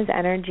 everything is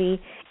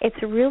energy, it's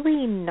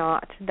really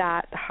not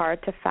that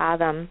hard to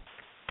fathom.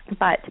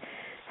 But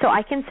so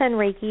I can send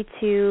Reiki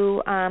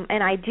to,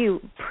 and I do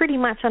pretty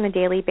much on a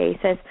daily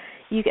basis.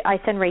 I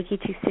send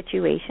Reiki to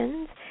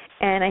situations,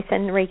 and I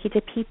send Reiki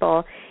to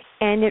people,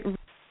 and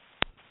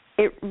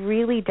it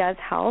really does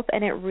help,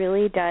 and it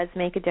really does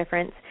make a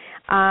difference.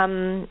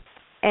 And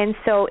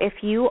so if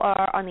you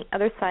are on the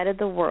other side of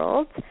the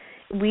world,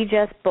 we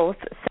just both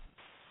send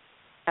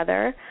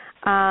together,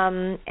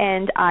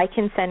 and I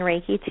can send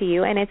Reiki to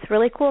you, and it's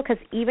really cool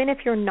because even if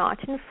you're not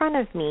in front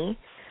of me,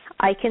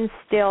 I can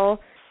still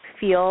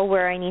feel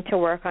where I need to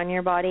work on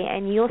your body,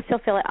 and you'll still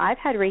feel it. I've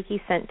had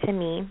Reiki sent to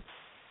me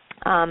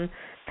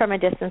from a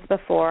distance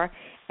before,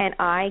 and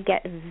I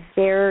get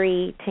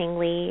very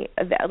tingly,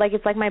 like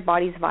it's like my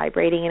body's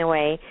vibrating in a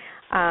way.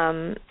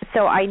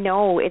 So I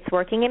know it's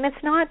working, and it's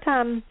not.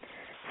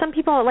 Some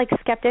people are like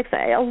skeptics.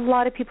 A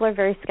lot of people are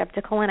very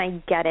skeptical, and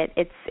I get it.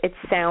 It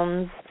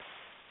sounds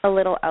a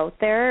little out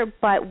there,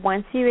 but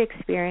once you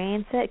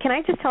experience it, can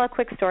I just tell a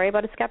quick story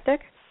about a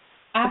skeptic?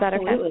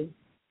 Absolutely. Is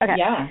that okay? Okay.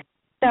 Yeah.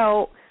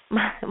 So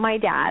my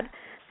dad,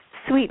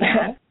 sweet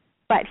man,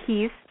 but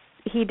he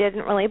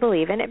didn't really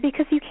believe in it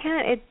because you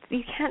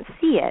can't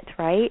see it,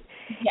 right?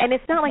 Yeah. And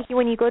it's not like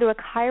when you go to a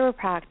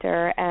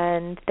chiropractor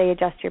and they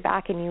adjust your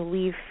back and you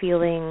leave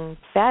feeling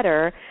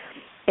better.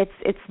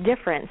 It's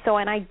different. So,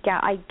 and I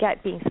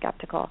get being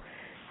skeptical.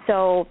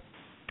 So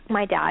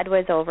my dad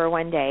was over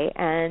one day,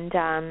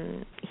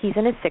 and he's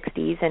in his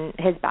 60s, and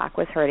his back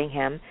was hurting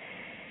him.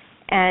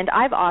 And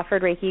I've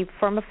offered Reiki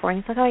for him before,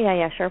 and he's like, oh,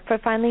 yeah, sure.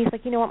 But finally he's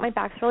like, you know what, my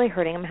back's really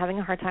hurting. I'm having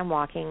a hard time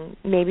walking.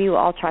 Maybe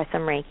I'll try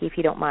some Reiki if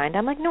you don't mind.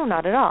 I'm like, no,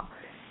 not at all.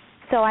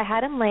 So I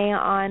had him lay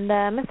on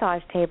the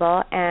massage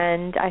table,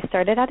 and I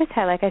started at his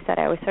head. Like I said,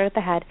 I always start at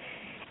the head.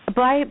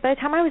 By the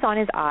time I was on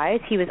his eyes,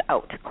 he was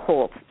out,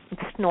 cold,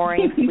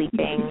 snoring,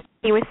 sleeping.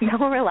 He was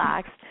so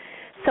relaxed.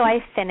 So I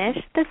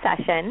finished the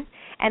session,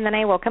 and then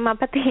I woke him up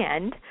at the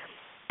end.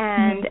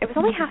 And it was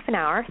only half an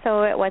hour,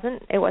 so it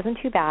wasn't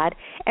too bad.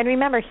 And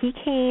remember,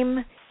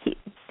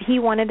 he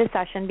wanted a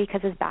session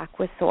because his back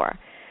was sore.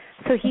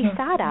 So he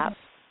sat up,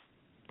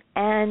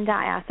 and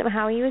I asked him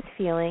how he was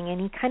feeling, and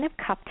he kind of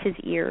cupped his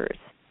ears.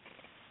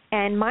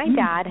 And my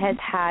dad has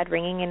had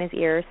ringing in his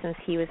ears since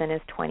he was in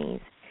his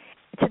 20s,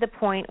 to the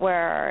point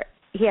where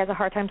he has a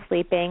hard time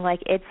sleeping. Like,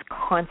 it's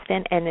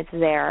constant, and it's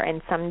there,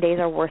 and some days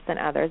are worse than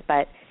others,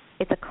 but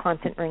it's a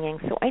constant ringing.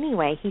 So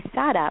anyway, he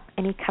sat up,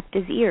 and he cupped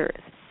his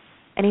ears.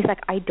 And he's like,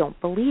 I don't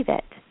believe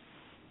it.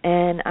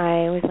 And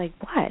I was like,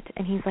 what?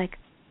 And he's like,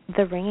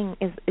 the ringing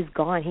is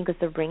gone. He goes,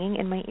 the ringing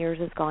in my ears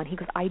is gone. He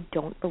goes, I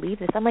don't believe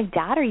this. I'm like,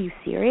 Dad, are you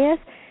serious?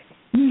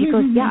 He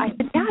goes, yeah. I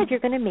said, Dad, you're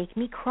going to make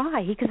me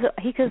cry. He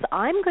goes,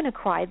 I'm going to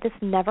cry. This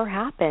never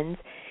happens.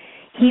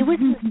 He was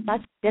in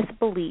such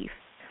disbelief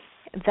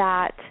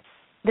that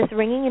this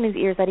ringing in his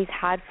ears that he's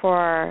had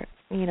for,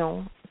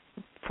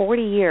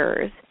 40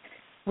 years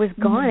was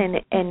gone.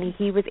 And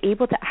he was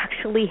able to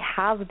actually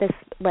have this,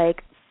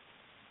 like,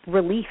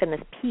 relief and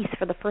this peace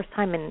for the first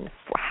time in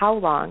how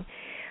long.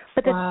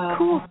 But the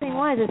cool thing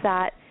is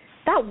that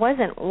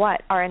wasn't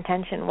what our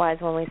intention was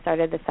when we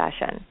started the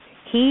session.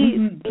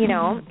 He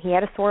he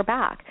had a sore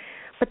back.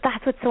 But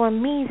that's what's so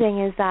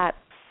amazing is that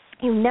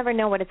you never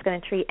know what it's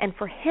going to treat. And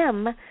for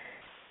him,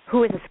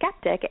 who is a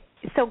skeptic,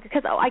 so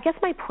because I guess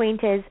my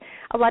point is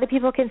a lot of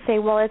people can say,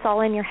 well, it's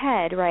all in your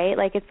head, right?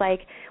 Like, it's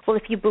like, well,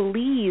 if you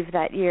believe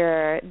that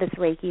this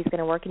Reiki is going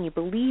to work and you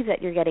believe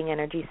that you're getting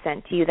energy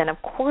sent to you, then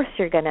of course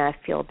you're going to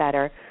feel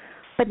better.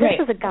 But this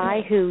was a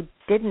guy who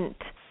didn't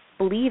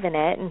believe in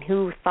it and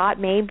who thought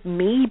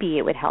maybe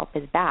it would help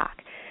his back.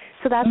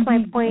 So that's my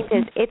point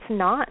is it's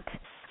not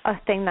a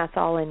thing that's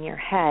all in your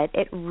head.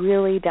 It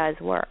really does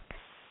work,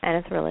 and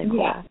it's really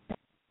cool.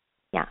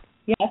 Yeah.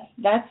 Yes,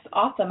 that's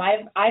awesome.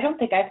 I don't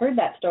think I've heard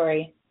that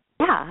story.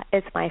 Yeah,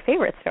 it's my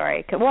favorite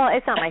story. Well,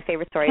 it's not my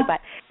favorite story, but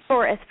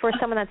for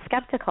someone that's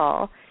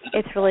skeptical,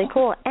 it's really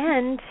cool.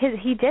 And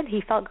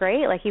he felt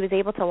great. Like, he was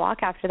able to walk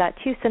after that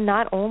too. So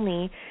not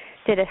only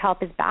did it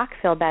help his back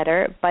feel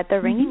better, but the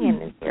ringing in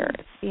his ears,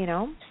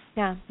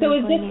 Yeah. So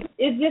is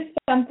this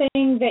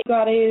something that you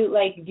got to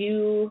like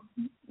do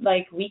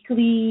like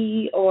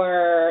weekly,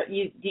 or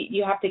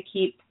you have to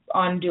keep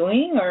on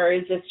doing, or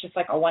is this just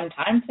like a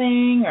one-time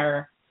thing,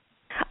 or?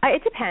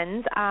 It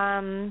depends.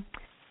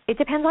 It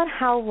depends on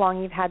how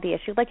long you've had the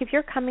issue. Like, if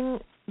you're coming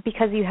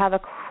because you have a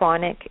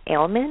chronic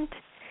ailment,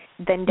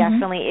 then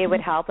definitely it would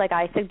help. Like,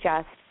 I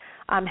suggest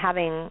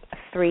having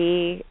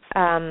 3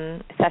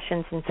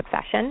 sessions in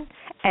succession,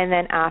 and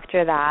then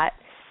after that,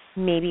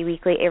 maybe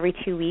weekly, every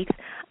 2 weeks.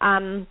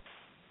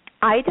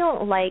 I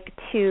don't like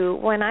to,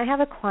 when I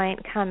have a client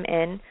come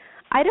in,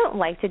 I don't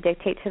like to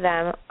dictate to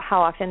them how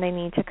often they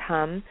need to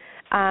come.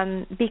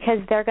 Because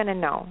they're going to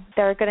know.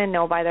 They're going to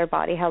know by their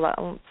body how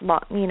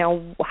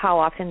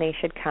often they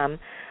should come.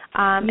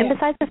 And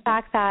besides the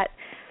fact that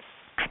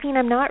I mean,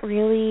 I'm not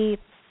really,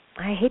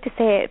 I hate to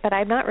say it, but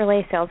I'm not really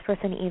a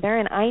salesperson either.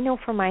 And I know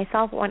for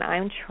myself, when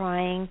I'm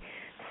trying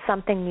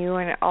something new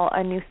or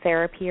a new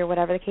therapy or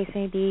whatever the case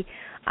may be,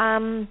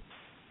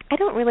 I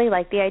don't really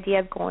like the idea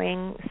of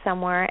going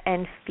somewhere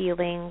and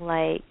feeling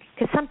like,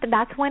 because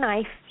that's when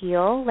I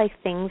feel like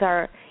things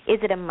are, is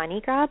it a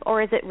money grab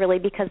or is it really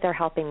because they're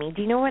helping me?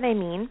 Do you know what I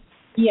mean?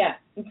 Yeah,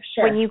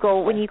 sure. When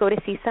you go to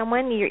see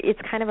someone, it's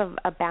kind of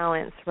a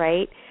balance,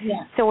 right?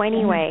 Yeah. So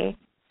anyway,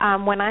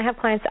 when I have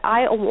clients,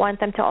 I want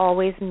them to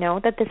always know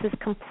that this is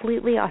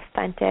completely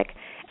authentic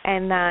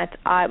and that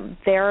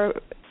their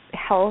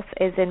health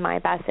is in my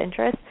best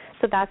interest.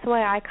 So that's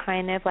why I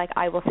kind of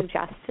I will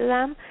suggest to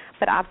them,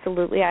 but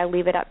absolutely I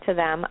leave it up to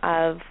them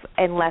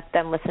and let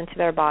them listen to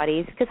their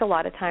bodies, because a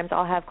lot of times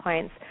I'll have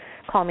clients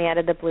call me out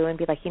of the blue and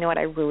be like, you know what,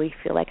 I really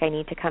feel like I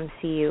need to come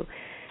see you.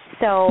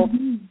 So,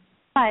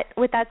 but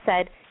with that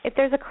said, if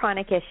there's a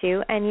chronic issue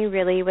and you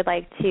really would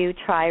like to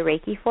try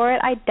Reiki for it,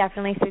 I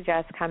definitely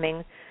suggest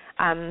coming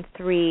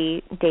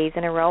 3 days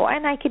in a row,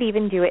 and I could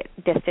even do it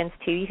distance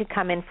too. You could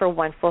come in for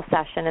one full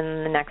session, and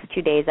then the next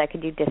 2 days I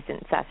could do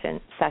distant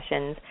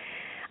sessions.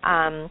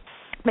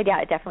 But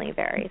yeah, it definitely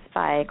varies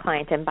by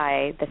client and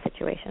by the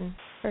situation,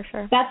 for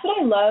sure. That's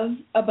what I love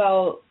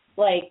about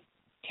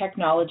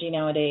technology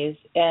nowadays,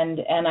 and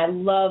I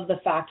love the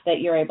fact that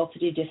you're able to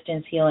do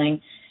distance healing,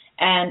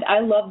 and I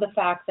love the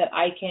fact that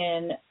I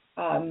can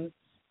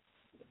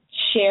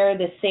share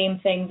the same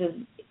things as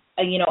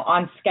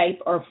on Skype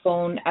or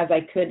phone as I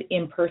could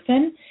in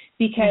person,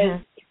 because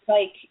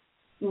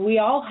we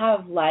all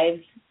have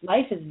lives.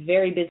 Life is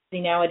very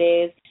busy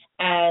nowadays,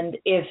 and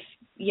if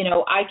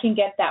I can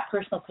get that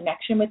personal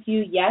connection with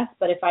you, yes,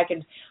 but if I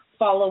could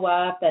follow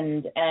up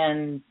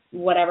and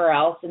whatever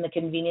else in the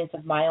convenience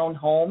of my own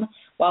home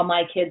while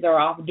my kids are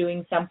off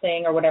doing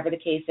something or whatever the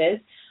case is,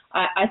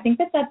 I think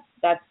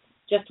that's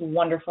just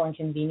wonderful and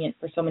convenient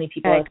for so many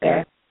people out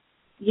there.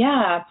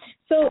 Yeah.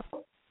 So,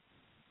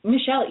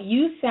 Michelle,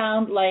 you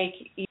sound like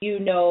you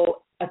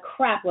know a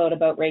crap load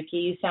about Reiki.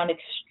 You sound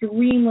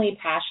extremely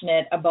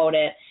passionate about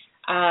it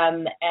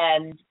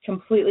and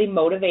completely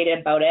motivated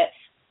about it.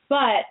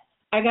 But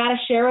I got to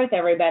share with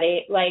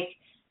everybody,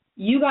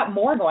 you got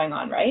more going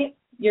on, right?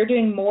 You're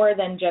doing more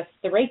than just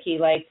the Reiki.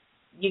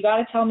 You got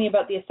to tell me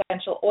about the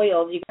essential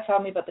oils. You got to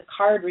tell me about the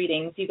card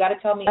readings. You got to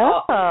tell me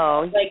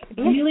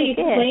really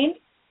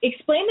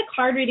explain the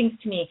card readings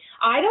to me.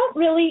 I don't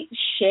really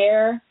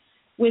share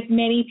with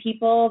many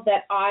people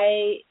that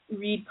I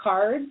read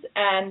cards,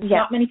 and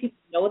not many people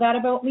know that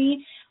about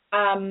me.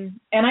 And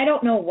I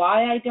don't know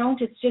why I don't.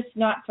 It's just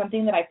not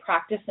something that I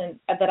practice and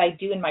that I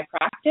do in my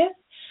practice.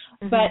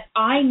 But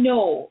I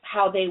know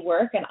how they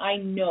work, and I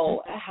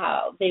know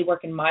how they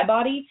work in my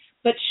body.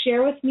 But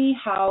share with me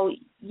how,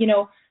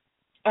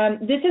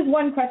 this is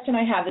one question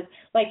I have. Is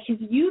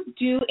because you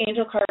do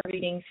angel card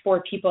readings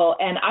for people,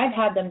 and I've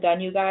had them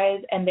done, you guys,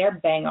 and they're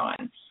bang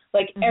on.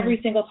 Every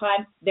single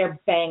time, they're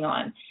bang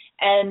on.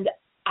 And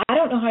I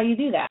don't know how you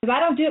do that, because I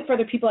don't do it for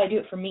other people. I do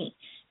it for me.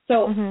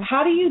 So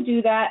how do you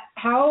do that?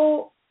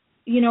 How,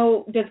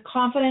 does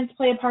confidence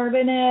play a part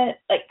in it?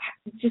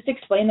 Just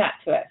explain that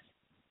to us.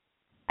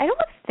 I don't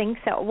think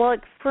so. Well,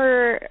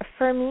 for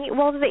me,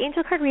 the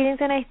angel card readings,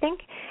 and I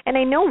think, and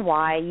I know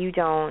why you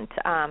don't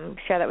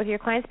share that with your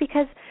clients,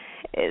 because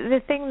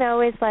the thing,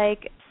 though, is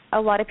a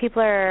lot of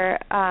people are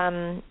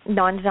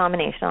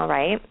non-denominational,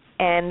 right?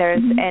 And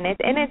there's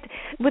and it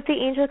with the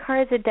angel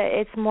cards,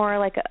 it's more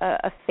like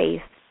a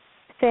faith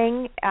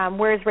thing,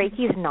 whereas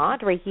Reiki is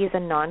not. Reiki is a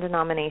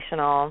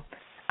non-denominational.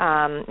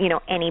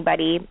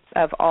 Anybody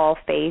of all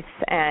faiths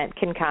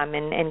can come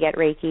and get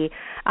Reiki.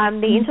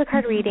 The angel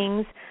card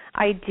readings,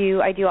 I do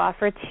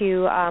offer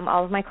to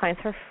all of my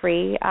clients for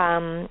free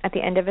at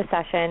the end of a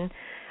session,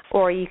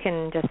 or you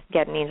can just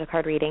get an angel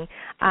card reading.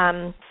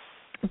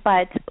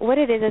 But what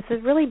it is,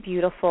 it's really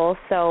beautiful.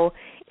 So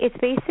it's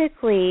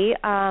basically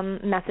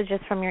messages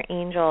from your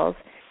angels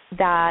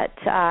that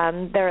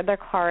they're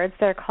cards.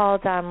 They're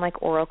called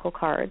oracle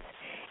cards.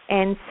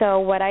 And so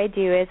what I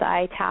do is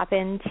I tap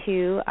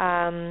into,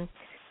 and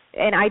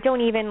I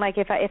don't even,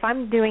 if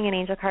I'm doing an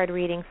angel card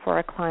reading for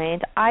a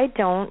client, I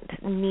don't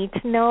need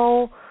to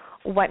know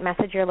what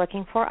message you're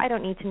looking for. I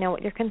don't need to know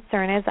what your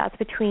concern is. That's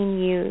between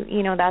you.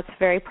 That's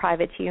very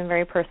private to you and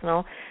very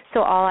personal.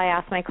 So all I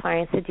ask my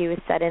clients to do is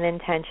set an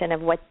intention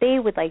of what they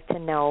would like to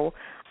know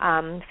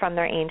from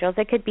their angels.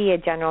 It could be a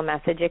general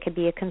message. It could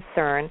be a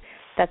concern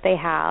that they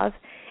have.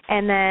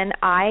 And then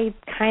I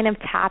kind of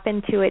tap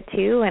into it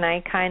too, and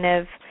I kind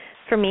of,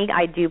 for me,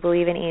 I do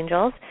believe in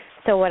angels.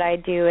 So what I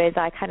do is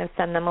I kind of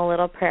send them a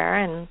little prayer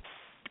and,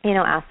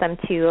 ask them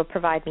to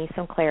provide me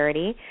some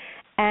clarity.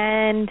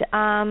 And,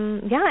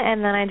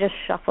 and then I just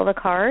shuffle the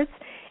cards,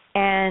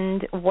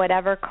 and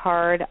whatever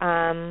card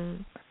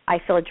I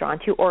feel drawn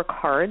to, or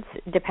cards,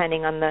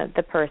 depending on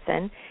the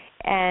person.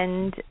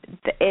 And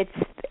it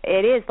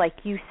is, like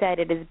you said,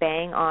 it is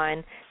bang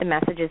on the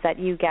messages that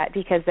you get,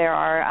 because there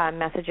are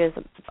messages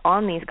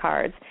on these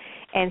cards.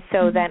 And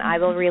so then I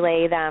will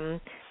relay them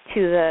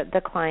to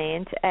the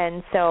client,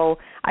 and so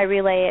I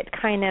relay it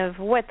kind of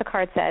what the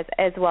card says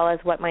as well as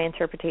what my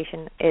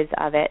interpretation is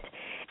of it.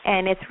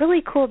 And it's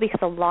really cool because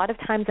a lot of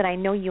times, and I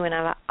know you and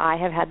I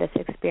have had this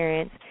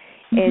experience,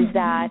 is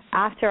that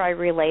after I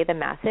relay the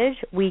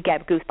message, we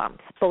get goosebumps,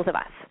 both of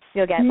us.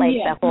 You'll get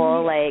the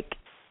whole the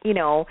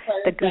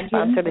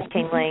goosebumps or the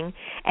tingling,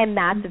 and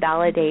that's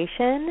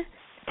validation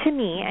to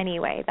me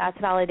anyway. That's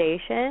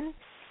validation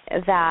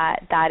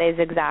that is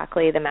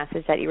exactly the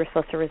message that you were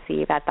supposed to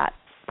receive at that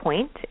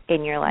point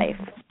in your life.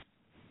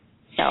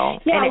 So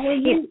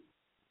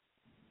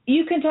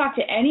you can talk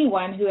to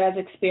anyone who has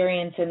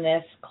experience in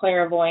this,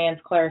 clairvoyance,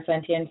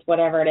 clairsentience,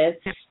 whatever it is,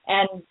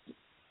 and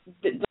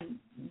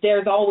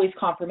there's always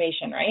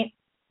confirmation, right?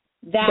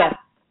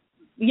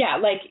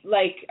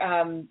 Like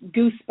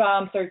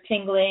goosebumps or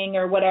tingling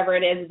or whatever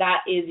it is, that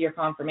is your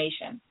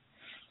confirmation.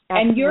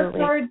 Absolutely. And your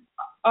cards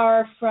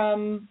are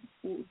from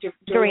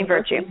Doreen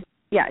Virtue.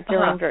 Yeah,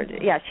 Doreen Virtue.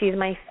 Yeah, she's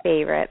my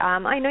favorite.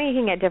 I know you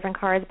can get different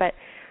cards, but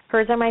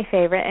hers are my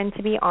favorite. And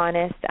to be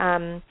honest,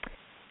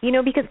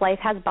 because life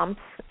has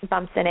bumps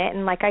in it,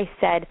 and like I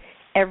said,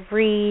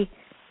 everybody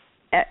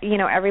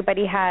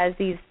has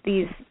these.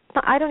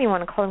 I don't even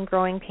want to call them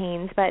growing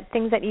pains, but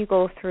things that you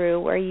go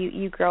through where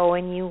you grow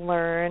and you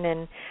learn,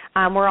 and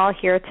we're all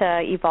here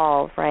to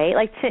evolve, right?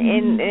 Like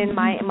in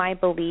my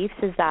beliefs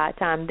is that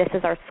this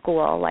is our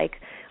school. Like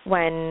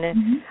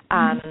when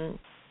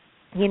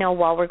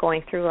while we're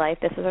going through life,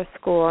 this is our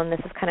school, and this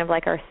is kind of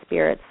like our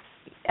spirit's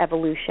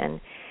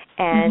evolution.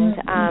 And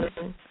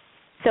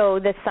so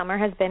this summer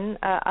has been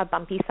a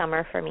bumpy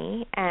summer for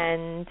me,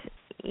 and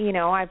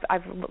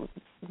I've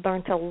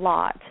learned a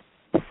lot,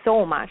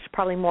 so much,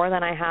 probably more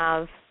than I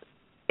have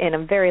in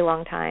a very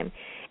long time.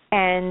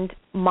 And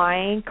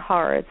my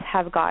cards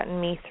have gotten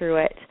me through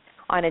it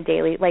on a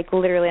daily, like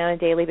literally on a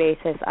daily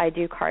basis. I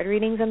do card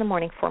readings in the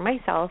morning for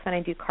myself, and I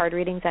do card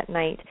readings at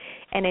night.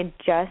 And it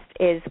just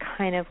is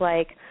kind of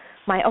like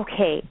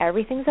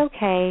everything's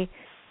okay.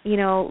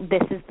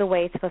 This is the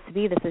way it's supposed to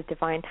be. This is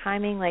divine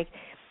timing. Like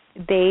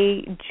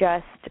they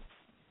just,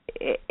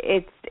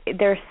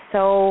 they're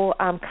so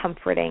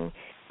comforting.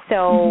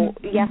 So,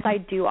 yes, I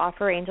do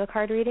offer angel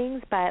card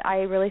readings, but I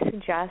really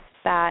suggest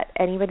that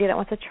anybody that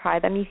wants to try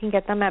them, you can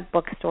get them at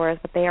bookstores,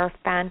 but they are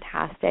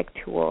fantastic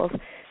tools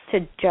to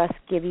just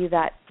give you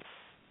that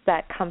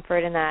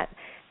comfort and that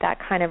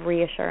kind of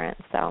reassurance.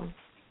 So,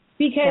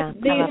 because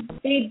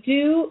they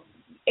do,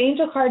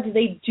 angel cards,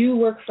 they do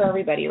work for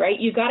everybody, right?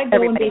 You got to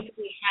go and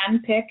basically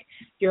handpick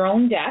your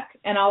own deck,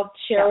 and I'll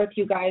share with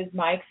you guys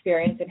my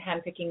experience in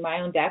handpicking my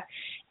own deck.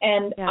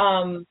 And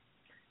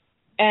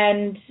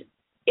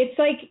it's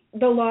like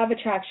the law of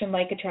attraction,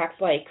 like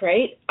attracts like,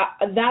 right?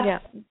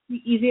 That's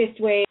the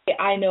easiest way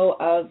I know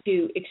of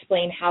to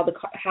explain how the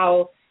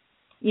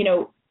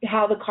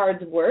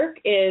cards work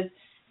is,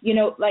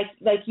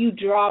 like you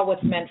draw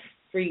what's meant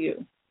for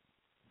you.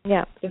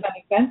 Yeah. Does that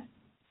make sense?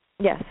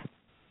 Yes.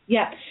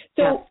 Yeah.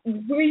 So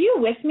were you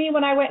with me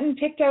when I went and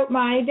picked out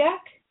my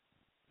deck?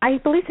 I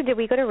believe so. Did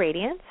we go to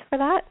Radiance for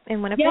that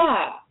in Winnipeg?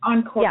 Yeah,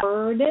 on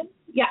Corden.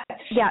 Yeah.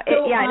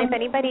 And if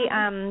anybody,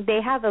 they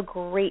have a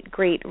great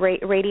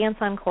Radiance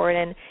on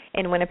Corden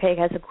in Winnipeg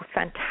has a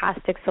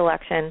fantastic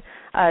selection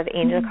of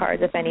angel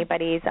cards. If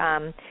anybody's,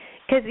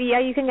 because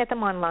you can get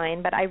them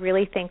online, but I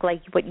really think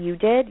like what you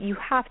did, you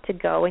have to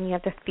go and you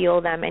have to feel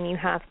them, and you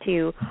have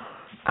to,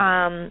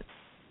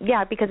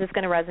 because it's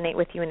going to resonate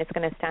with you and it's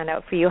going to stand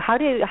out for you. How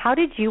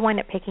did you wind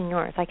up picking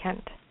yours? I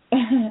can't.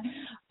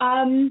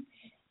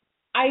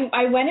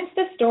 I went into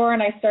the store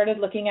and I started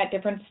looking at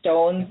different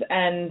stones,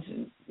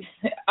 and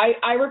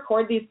I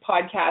record these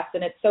podcasts,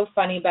 and it's so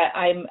funny, but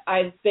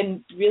I've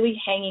been really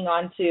hanging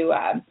on to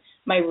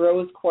my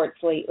rose quartz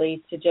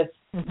lately to just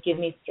give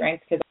me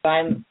strength, because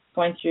I'm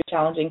going through a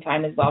challenging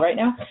time as well right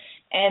now.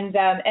 And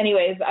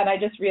and I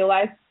just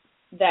realized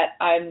that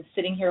I'm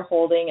sitting here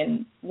holding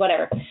and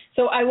whatever.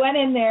 So I went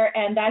in there,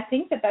 and I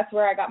think that's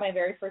where I got my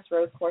very first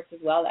rose quartz as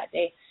well that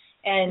day.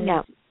 And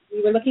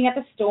we were looking at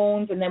the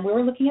stones, and then we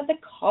were looking at the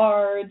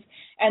cards,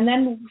 and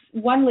then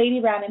one lady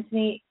ran into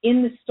me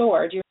in the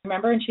store. Do you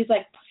remember? And she's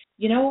like,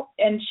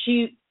 and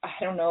she, I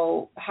don't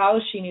know how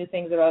she knew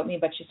things about me,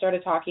 but she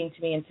started talking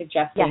to me and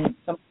suggesting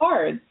some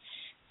cards.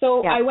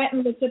 So I went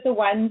and looked at the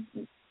one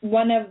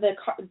of the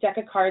deck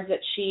of cards that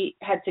she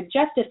had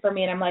suggested for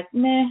me, and I'm like,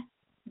 meh,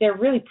 they're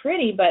really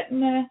pretty, but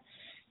meh.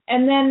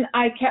 And then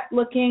I kept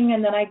looking,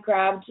 and then I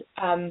grabbed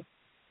a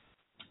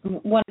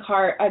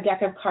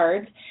deck of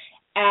cards,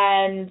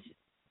 and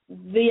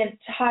the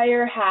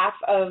entire half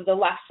of the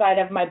left side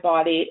of my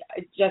body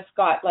just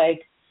got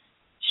like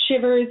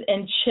shivers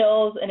and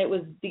chills, and it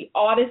was the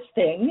oddest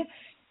thing.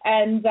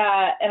 And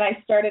I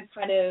started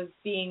kind of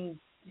being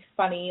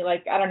funny,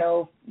 like, I don't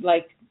know,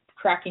 like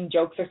cracking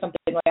jokes or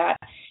something like that.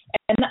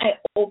 And I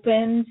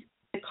opened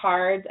the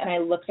cards and I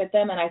looked at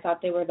them, and I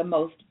thought they were the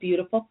most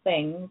beautiful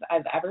things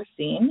I've ever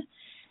seen.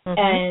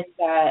 And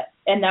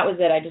that was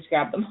it. I just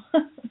grabbed them.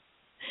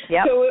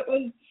 So it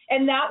was.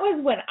 And that was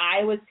when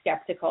I was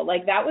skeptical.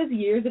 Like, that was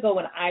years ago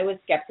when I was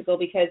skeptical,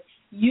 because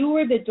you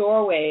were the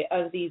doorway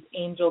of these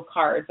angel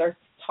cards, or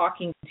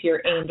talking to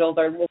your angels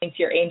or listening to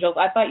your angels.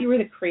 I thought you were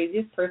the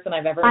craziest person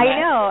I've ever met. I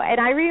know, and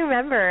I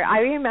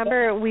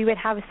remember we would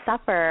have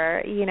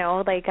supper,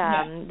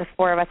 the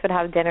four of us would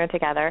have dinner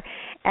together,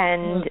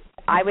 and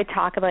I would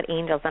talk about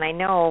angels, and I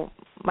know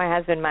my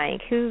husband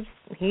Mike,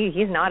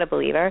 he's not a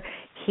believer.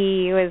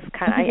 He was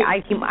kind of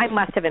I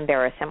must have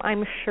embarrassed him.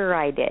 I'm sure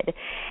I did.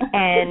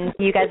 And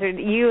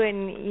you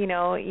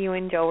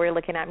and Joe were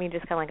looking at me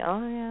just kind of like,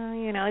 oh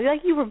yeah,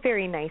 like you were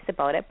very nice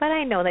about it, but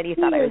I know that you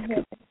thought I was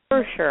cool,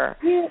 for sure.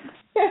 Yeah.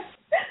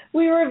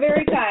 We were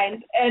very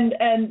kind, and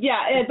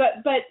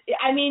but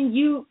I mean,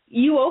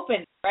 you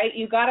opened, right?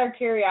 You got our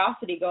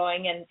curiosity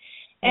going,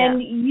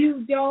 and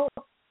you don't.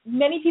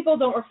 Many people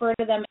don't refer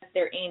to them as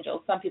their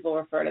angels. Some people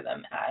refer to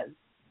them as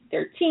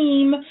their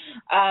team,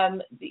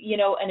 an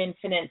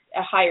infinite,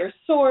 a higher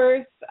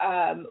source,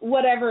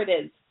 whatever it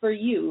is for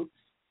you.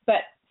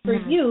 But for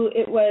you,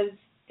 it was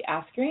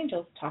ask your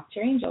angels, talk to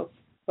your angels,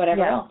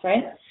 whatever else,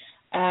 right?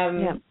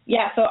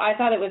 So I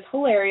thought it was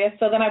hilarious.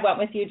 So then I went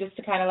with you just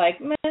to kind of like,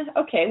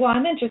 okay, well,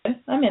 I'm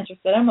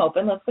interested, I'm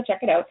open, let's go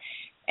check it out.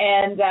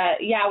 And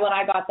when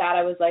I got that,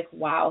 I was like,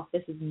 wow,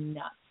 this is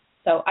nuts.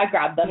 So I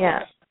grabbed them.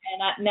 Yeah.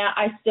 And now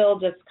I still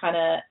just kind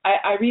of,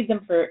 I read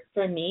them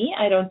for me.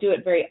 I don't do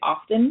it very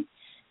often.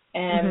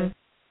 And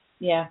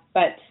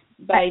but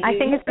I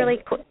think it's really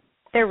cool.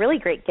 They're really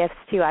great gifts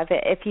too.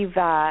 If you've,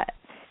 I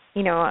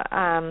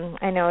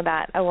know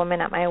that a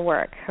woman at my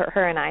work,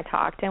 her and I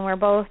talked, and we're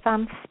both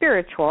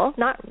spiritual,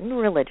 not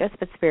religious,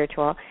 but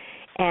spiritual.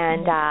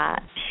 And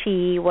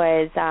she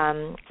was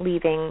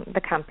leaving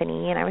the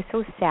company, and I was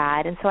so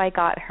sad. And so I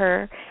got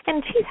her,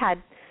 and she's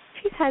had,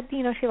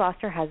 she lost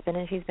her husband,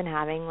 and she's been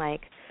having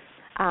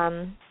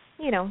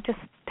just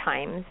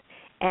times.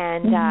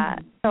 And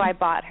so I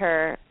bought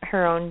her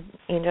own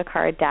angel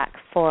card deck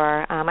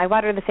for, I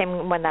bought her the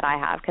same one that I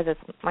have because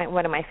it's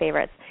one of my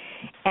favorites.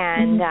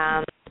 And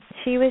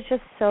she was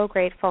just so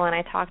grateful. And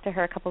I talked to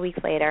her a couple weeks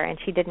later, and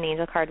she did an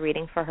angel card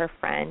reading for her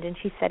friend. And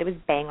she said it was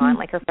bang on,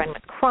 like her friend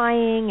was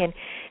crying. And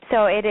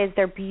so it is,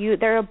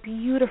 they're a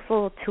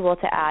beautiful tool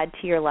to add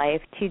to your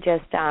life to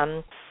just,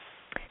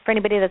 for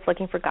anybody that's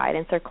looking for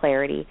guidance or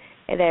clarity.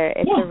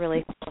 It's a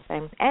really cool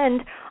thing.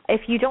 And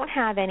if you don't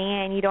have any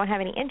and you don't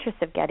have any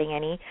interest of getting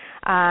any,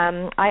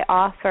 I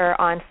offer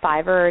on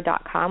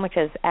Fiverr.com, which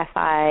is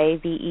FIVERR.com.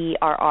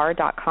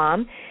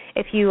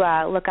 If you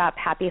look up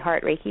Happy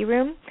Heart Reiki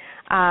Room,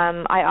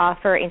 I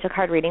offer angel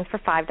card readings for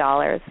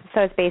 $5.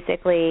 So it's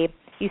basically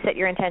you set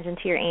your intention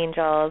to your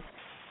angels,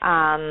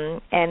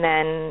 and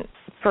then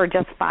for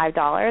just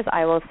 $5,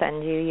 I will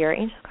send you your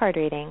angel card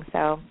reading.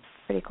 So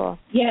pretty cool.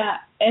 Yeah,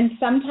 and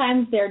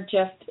sometimes they're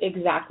just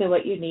exactly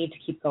what you need to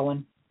keep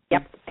going.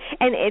 Yep.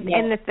 And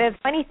the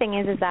funny thing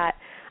is that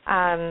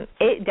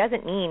it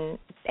doesn't mean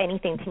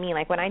anything to me.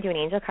 Like when I do an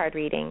angel card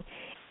reading,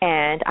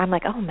 and I'm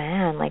like, oh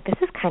man, like this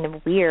is kind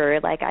of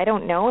weird. Like I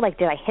don't know, like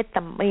did I hit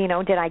them?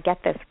 Did I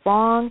get this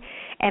wrong?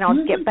 And I'll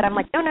skip. But I'm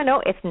like,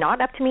 no, it's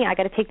not up to me. I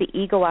got to take the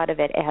ego out of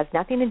it. It has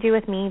nothing to do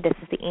with me. This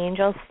is the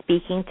angels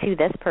speaking to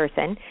this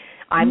person.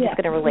 I'm just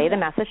going to relay the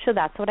message. So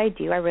that's what I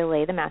do. I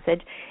relay the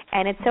message.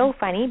 And it's so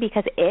funny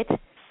because it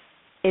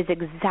is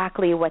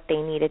exactly what they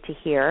needed to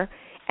hear.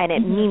 And it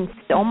means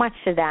so much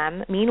to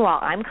them. Meanwhile,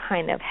 I'm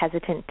kind of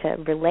hesitant to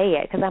relay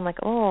it because I'm like,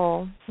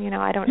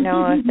 I don't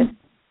know if this.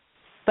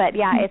 But,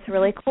 yeah, it's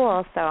really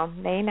cool. So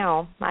they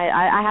know.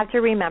 I have to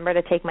remember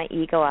to take my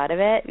ego out of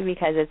it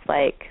because it's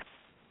like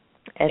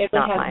it's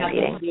not my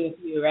reading. To do with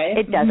you, right?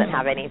 It doesn't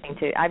have anything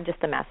to. I'm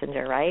just a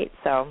messenger, right?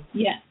 So.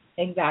 Yeah,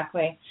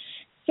 exactly.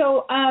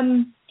 So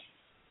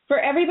for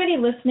everybody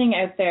listening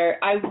out there,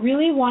 I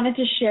really wanted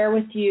to share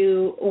with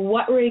you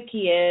what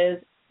Reiki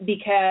is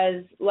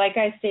because, like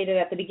I stated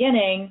at the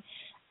beginning,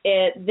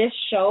 this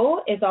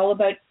show is all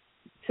about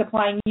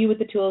supplying you with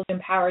the tools to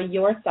empower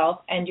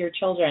yourself and your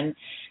children.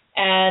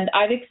 And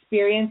I've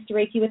experienced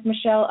Reiki with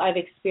Michelle. I've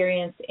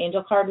experienced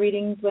angel card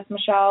readings with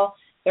Michelle.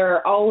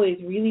 They're always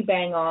really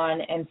bang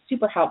on and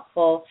super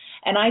helpful.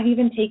 And I've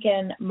even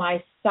taken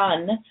my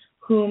son,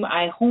 whom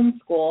I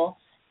homeschool,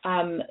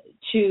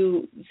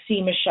 to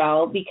see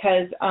Michelle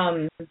because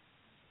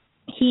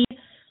he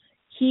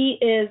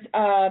is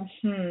I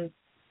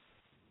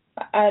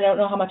don't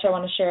know how much I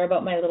want to share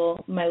about my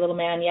little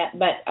man yet,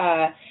 but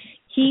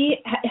he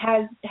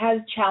has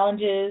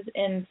challenges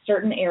in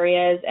certain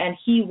areas, and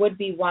he would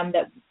be one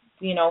that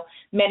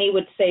many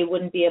would say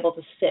wouldn't be able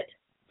to sit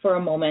for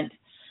a moment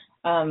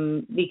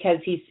because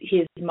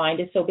his mind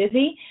is so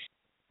busy.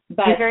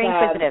 But he's very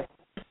inquisitive.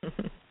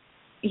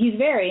 He's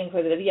very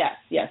inquisitive. Yes.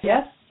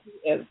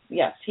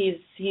 Yes,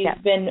 he's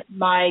been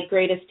my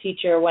greatest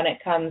teacher when it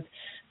comes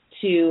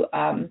to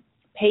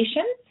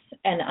patience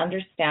and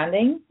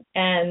understanding.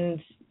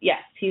 And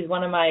yes, he's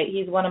one of my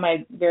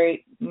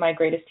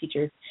greatest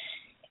teachers.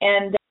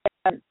 And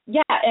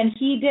and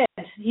he did.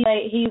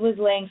 He was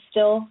laying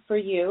still for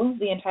you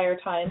the entire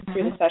time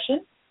through the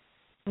session.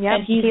 Yeah,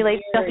 he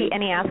lays still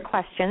and he asks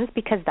questions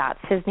because that's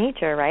his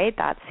nature, right?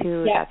 That's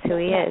who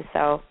he is.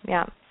 So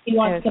yeah, he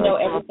wants to know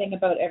everything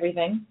about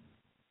everything.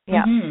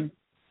 Yeah.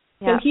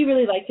 So he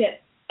really liked it.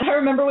 I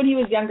remember when he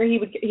was younger, he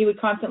would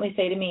constantly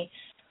say to me,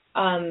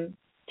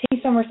 take me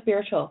somewhere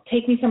spiritual.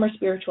 Take me somewhere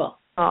spiritual.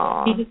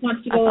 Aww, he just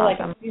wants to go to like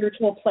a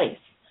spiritual place.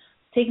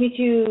 Take me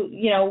to,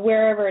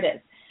 wherever it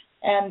is.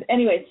 And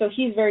anyway, so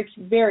he's very,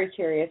 very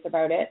curious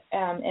about it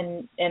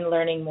and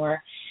learning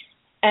more.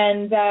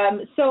 And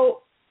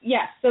so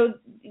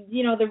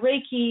the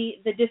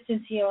Reiki, the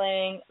distance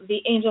healing, the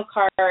angel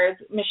cards.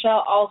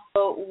 Michelle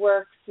also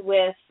works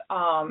with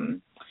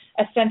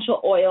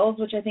essential oils,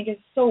 which I think is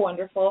so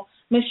wonderful.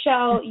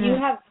 Michelle, you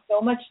have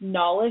so much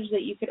knowledge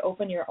that you could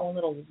open your oil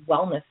little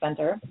wellness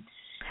center.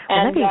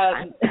 And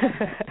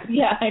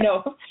yeah, I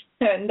know.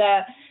 And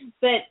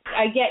but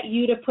I get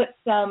you to put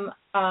some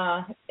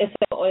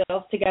essential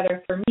oils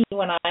together for me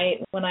when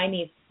I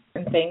need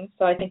certain things.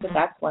 So I think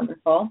that's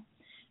wonderful.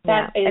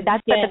 That's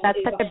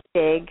such a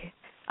big.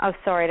 Oh,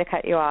 sorry to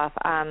cut you off.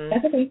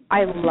 That's okay.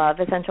 I love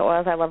essential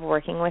oils. I love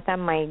working with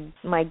them.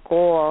 My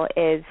goal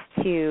is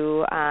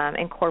to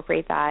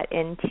incorporate that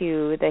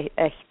into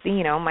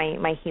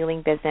my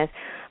healing business.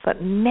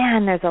 But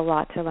man, there's a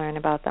lot to learn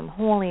about them.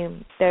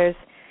 There's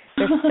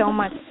so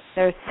much.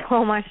 There's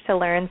so much to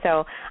learn.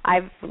 So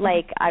I've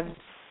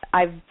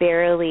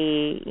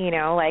barely,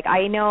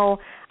 I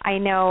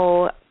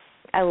know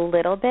a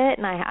little bit,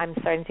 and I'm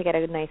starting to get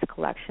a nice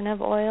collection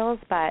of oils,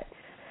 but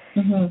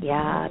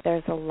yeah,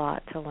 there's a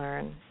lot to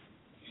learn.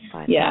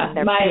 But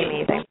they're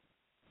pretty amazing.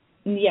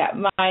 Yeah,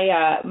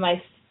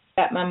 my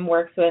stepmom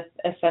works with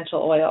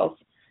essential oils,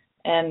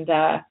 and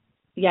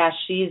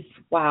she's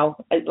wow.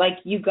 Like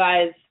you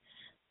guys,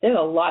 there's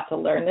a lot to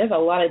learn. There's a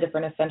lot of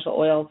different essential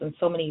oils and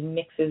so many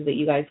mixes that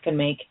you guys can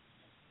make.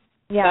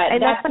 Yeah, but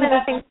and that's one of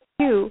the things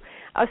too.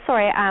 Oh,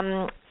 sorry.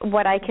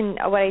 What I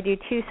do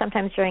too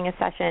sometimes during a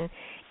session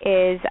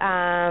is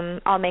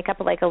I'll make up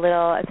like a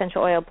little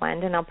essential oil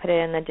blend and I'll put it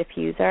in the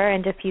diffuser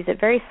and diffuse it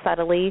very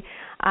subtly,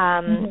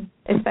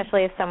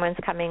 especially if someone's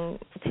coming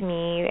to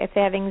me, if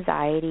they have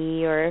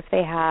anxiety or if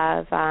they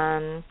have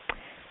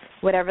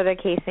whatever the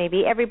case may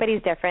be.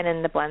 Everybody's different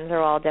and the blends are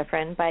all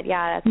different. But,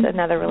 yeah, that's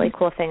another really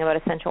cool thing about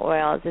essential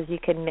oils is you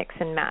can mix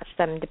and match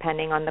them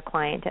depending on the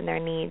client and their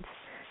needs,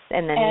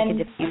 and then you can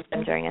diffuse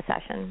them during a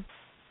session.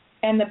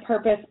 And the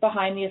purpose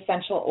behind the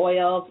essential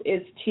oils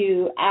is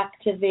to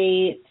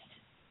activate,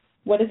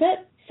 what is it,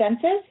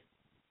 senses?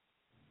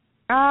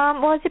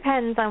 Well, it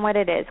depends on what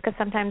it is, because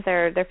sometimes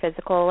they're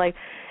physical. Like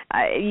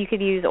you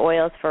could use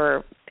oils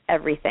for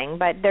everything,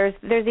 but there's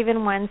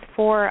even ones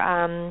for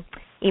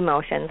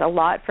emotions, a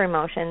lot for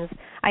emotions.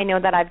 I know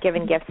that I've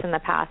given gifts in the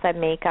past. I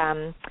make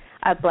a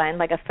blend,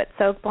 like a foot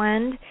soak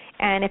blend,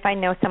 and if I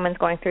know someone's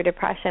going through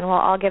depression, well,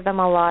 I'll give them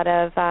a lot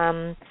of,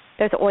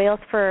 there's oils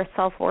for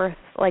self-worth,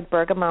 like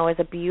bergamot is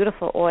a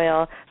beautiful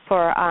oil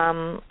for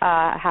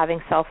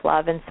having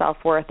self-love and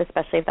self-worth,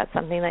 especially if that's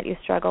something that you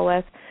struggle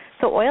with.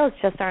 So oils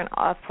just aren't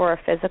for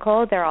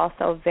physical. They're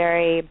also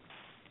very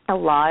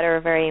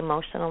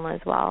emotional as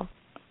well.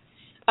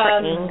 For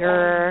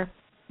anger.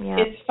 Yeah.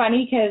 It's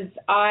funny because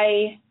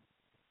I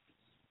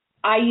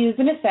use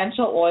an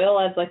essential oil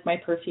as like my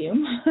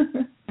perfume.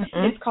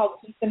 It's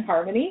called Peace and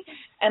Harmony,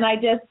 and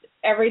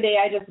every day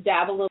I just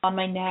dab a little on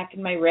my neck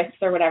and my wrists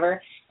or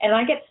whatever, and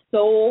I get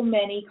so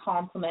many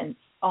compliments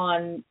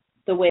on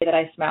the way that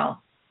I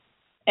smell.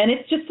 And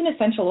it's just an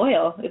essential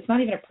oil. It's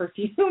not even a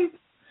perfume.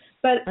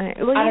 But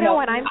well, you know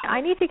what?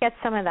 I need to get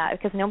some of that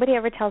because nobody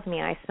ever tells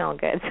me I smell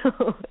good.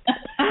 So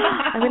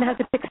I'm going to have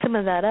to pick some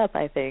of that up,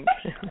 I think.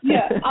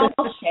 Yeah,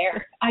 I'll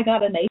share. I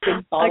got a nice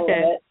big bottle of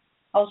it.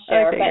 I'll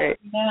share. Okay,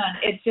 but man,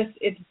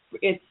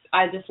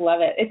 I just love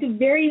it. It's a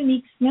very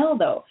unique smell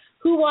though.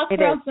 Who walks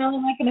around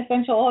smelling like an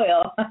essential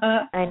oil?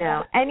 I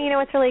know. And you know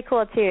what's really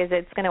cool too is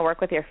it's going to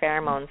work with your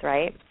pheromones,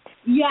 right?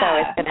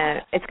 Yeah. So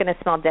it's gonna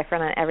smell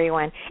different on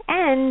everyone,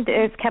 and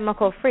it's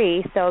chemical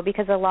free. So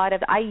because a lot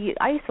of I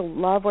used to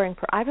love wearing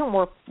I haven't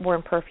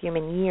worn perfume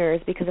in years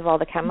because of all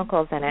the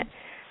chemicals in it.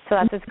 So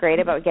that's what's great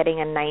about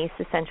getting a nice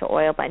essential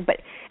oil blend.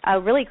 But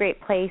a really great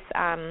place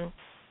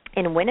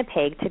in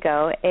Winnipeg to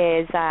go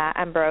is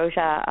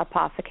Ambrosia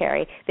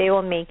Apothecary. They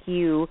will make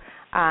you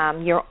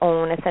your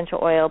own essential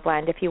oil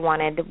blend if you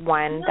wanted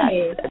one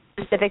that's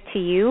specific to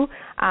you,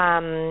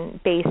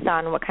 based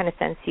on what kind of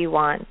scents you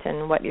want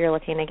and what you're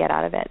looking to get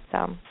out of it.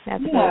 So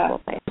that's a really cool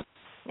place.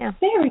 Yeah.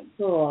 Very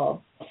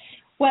cool.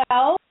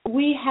 Well,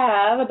 we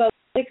have about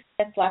 6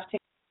 minutes left.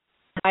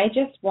 I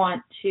just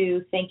want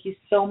to thank you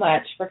so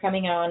much for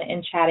coming on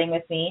and chatting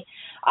with me.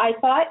 I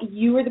thought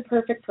you were the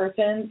perfect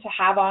person to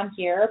have on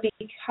here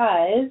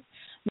because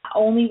not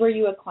only were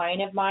you a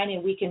client of mine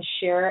and we can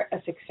share a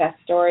success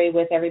story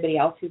with everybody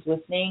else who's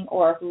listening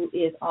or who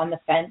is on the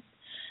fence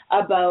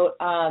about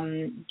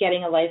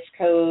getting a life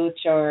coach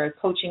or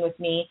coaching with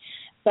me,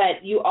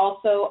 but you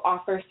also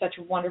offer such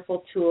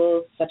wonderful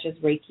tools such as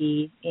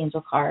Reiki,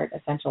 Angel Card,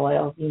 essential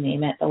oils, you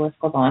name it, the list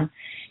goes on.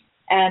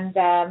 And,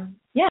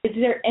 is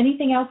there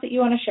anything else that you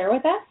want to share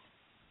with us?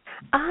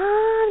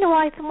 No,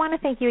 I want to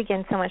thank you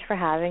again so much for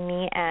having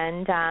me.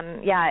 And,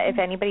 if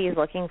anybody is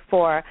looking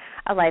for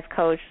a life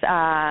coach,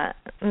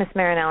 Miss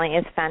Marinelli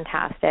is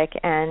fantastic.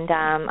 And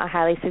I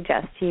highly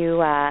suggest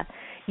you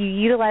you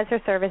utilize her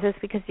services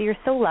because you're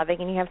so loving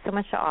and you have so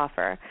much to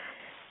offer.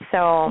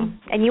 So,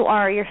 and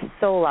you're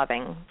so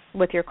loving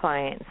with your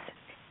clients,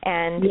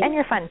 and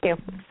you're fun too,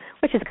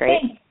 which is great.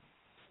 Thanks.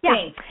 Yeah.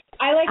 Thanks.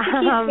 I like to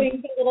keep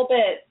things a little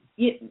bit,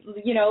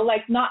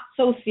 like not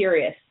so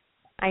serious.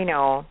 I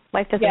know.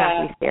 Life doesn't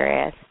have to be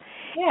serious.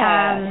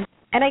 Yeah.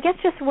 And I guess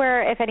just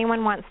if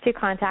anyone wants to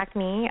contact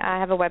me, I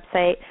have a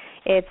website.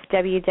 It's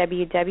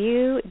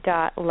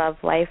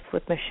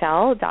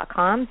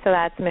www.lovelifewithmichelle.com. So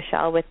that's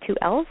Michelle with 2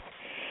 L's.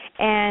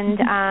 And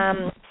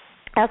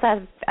I also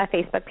have a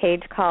Facebook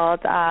page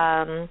called,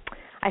 I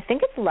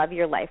think it's Love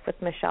Your Life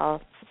with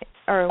Michelle.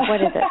 Or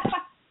what is it?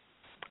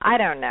 I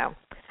don't know.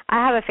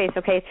 I have a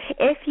Facebook page.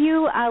 If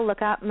you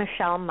look up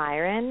Michelle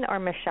Miron or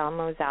Michelle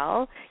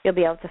Mozel, you'll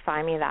be able to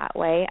find me that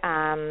way.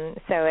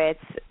 So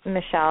it's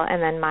Michelle and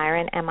then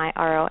Miron,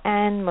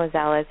 Miron,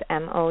 Mozel is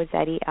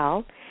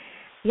Mozel.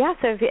 Yeah,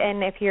 so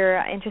if you're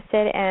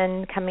interested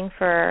in coming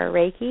for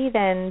Reiki,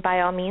 then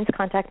by all means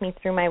contact me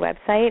through my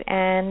website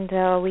and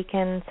we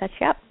can set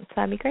you up. So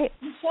that'd be great.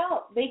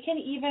 Michelle, they can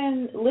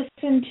even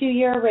listen to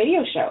your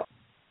radio show.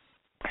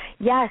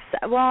 Yes.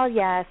 Well,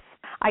 yes.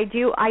 I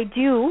do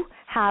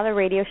have a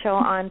radio show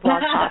on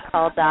Blog Talk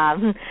called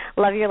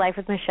Love Your Life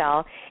with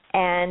Michelle,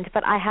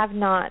 but I have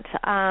not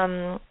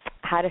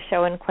had a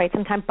show in quite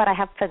some time, but I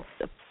have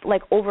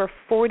like over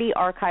 40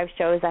 archive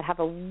shows that have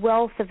a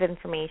wealth of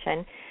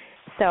information.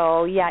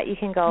 So, yeah, you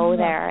can go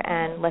there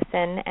and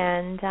listen,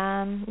 and,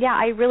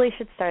 I really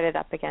should start it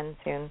up again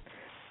soon.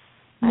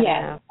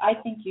 I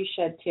think you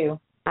should, too.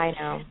 I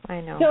know.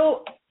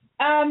 So,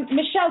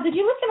 Michelle, did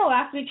you listen to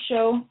last week's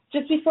show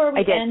just before we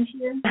end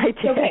here? I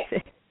did.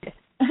 Okay.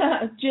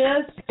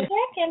 Just a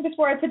second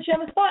before I put you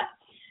on the spot.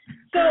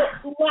 So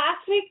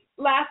last week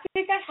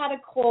I had a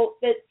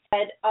quote that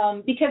said,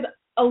 because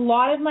a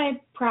lot of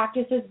my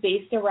practice is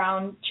based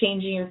around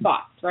changing your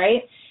thoughts,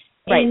 right?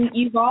 Right. And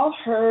you've all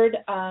heard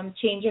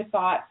change your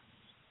thoughts,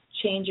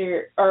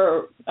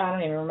 or I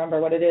don't even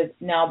remember what it is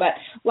now, but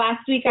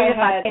last week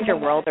change your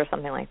world or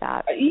something like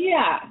that.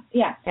 Yeah.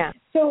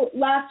 So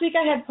last week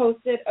I had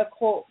posted a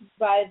quote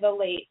by the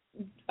late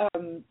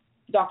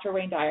Dr.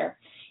 Wayne Dyer,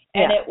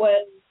 and it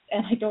was,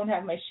 and I don't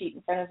have my sheet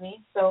in front of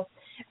me, so,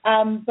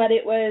 but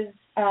it was,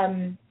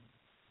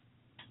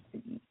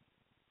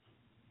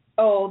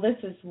 this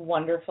is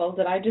wonderful.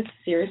 Did I just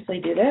seriously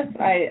do this?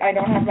 I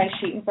don't have my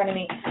sheet in front of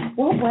me.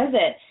 What was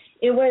it?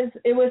 It was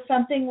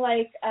something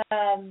like,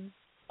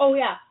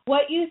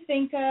 what you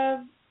think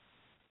of,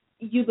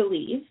 you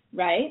believe,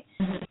 right?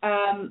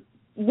 Mm-hmm.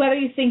 Whether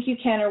you think you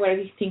can or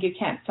whether you think you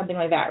can't, something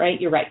like that, right?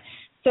 You're right.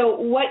 So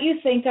what you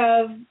think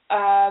of,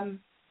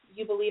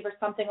 you believe, or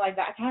something like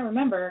that. I can't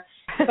remember,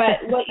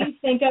 but what you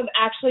think of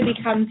actually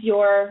becomes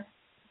your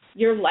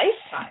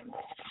lifetime,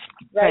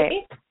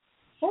 right?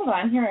 Hold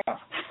on, here I go.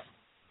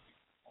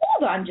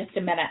 Hold on just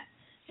a minute.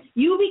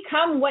 You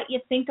become what you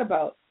think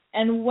about,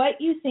 and what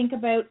you think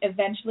about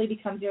eventually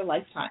becomes your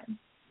lifetime.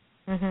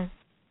 Mhm.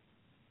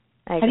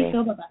 How do you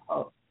feel about that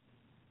quote?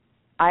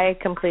 I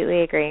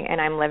completely agree, and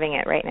I'm living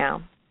it right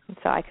now.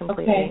 So I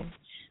completely. Okay.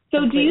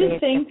 So do you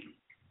think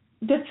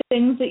the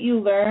things that you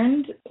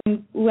learned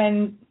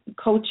when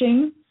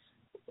coaching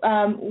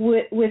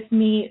with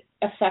me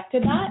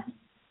affected that?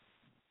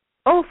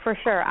 Oh, for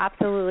sure,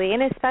 absolutely,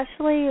 and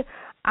especially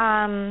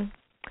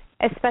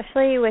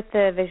with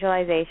the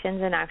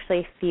visualizations and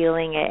actually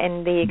feeling it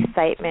and the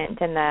excitement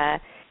and the,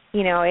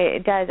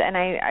 it does. And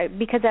I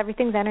because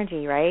everything's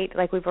energy, right?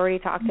 Like we've already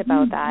talked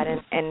about that,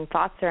 and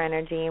thoughts are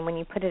energy, and when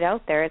you put it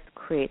out there, it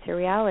creates a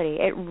reality.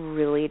 It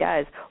really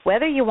does.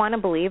 Whether you want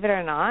to believe it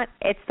or not,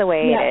 it's the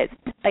way it is.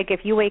 Like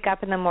if you wake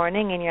up in the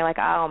morning and you're like,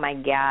 oh my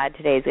God,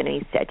 today's going to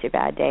be such a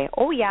bad day.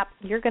 Oh yeah,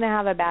 you're going to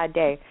have a bad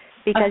day.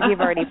 Because you've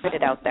already put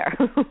it out there.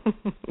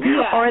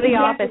 Or the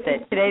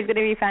opposite. Today's going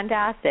to be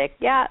fantastic.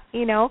 Yeah,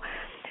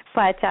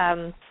 But,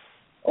 I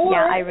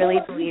really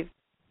believe.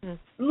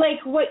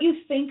 Like what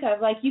you think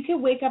of. Like you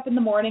could wake up in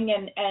the morning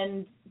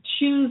and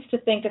choose to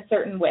think a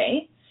certain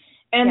way.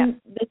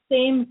 And the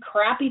same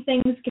crappy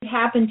things could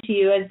happen to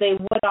you as they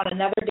would on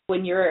another day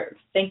when you're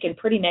thinking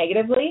pretty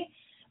negatively.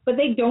 But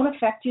they don't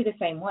affect you the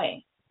same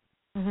way.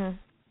 Mm-hmm.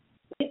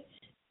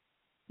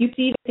 You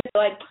see,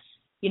 like,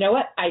 you know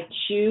what? I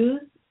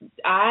choose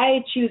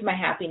my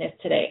happiness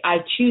today. I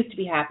choose to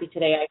be happy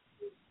today.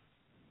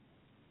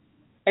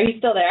 Are you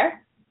still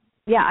there?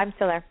 Yeah, I'm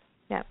still there.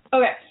 Yeah.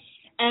 Okay.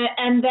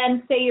 And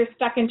then say you're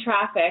stuck in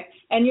traffic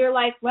and you're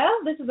like, well,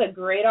 this is a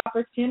great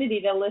opportunity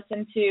to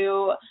listen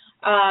to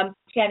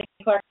Candy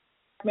Clark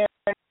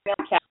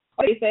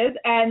voices,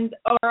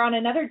 or on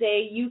another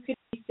day you could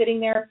be sitting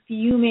there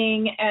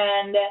fuming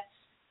and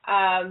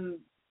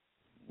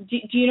do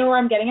you know where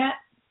I'm getting at?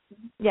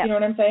 Yeah. You know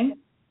what I'm saying?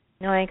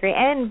 No, I agree.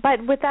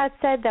 But with that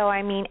said, though,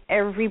 I mean,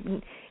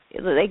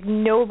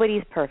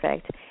 nobody's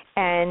perfect,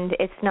 and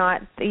it's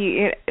not.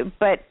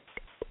 But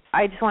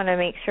I just want to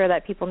make sure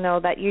that people know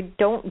that you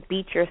don't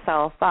beat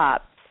yourself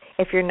up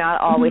if you're not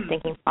always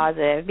thinking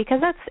positive,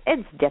 because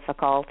it's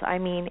difficult. I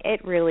mean,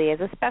 it really is,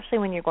 especially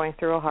when you're going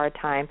through a hard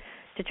time,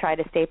 to try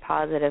to stay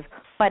positive.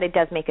 But it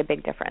does make a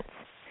big difference.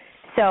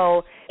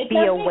 So It be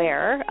does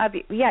aware of,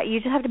 you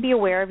just have to be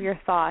aware of your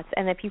thoughts.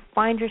 And if you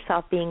find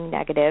yourself being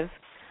negative,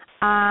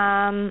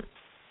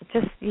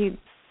 just you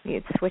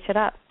switch it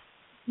up.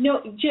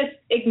 No, just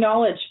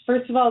acknowledge.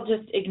 First of all,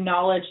 just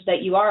acknowledge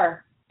that you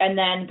are, and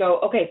then go,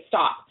 okay,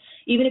 stop.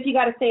 Even if you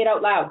got to say it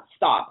out loud,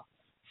 stop.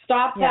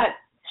 Stop that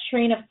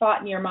train of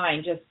thought in your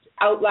mind. Just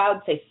out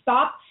loud say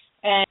stop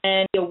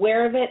and be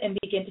aware of it and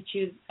begin to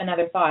choose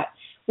another thought.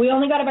 We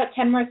only got about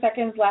 10 more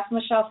seconds left,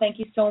 Michelle. Thank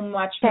you so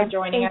much for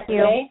joining us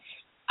today.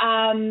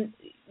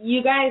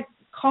 You guys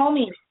call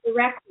me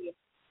directly.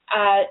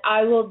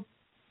 I will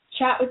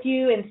chat with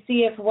you and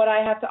see if what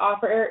I have to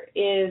offer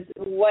is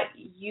what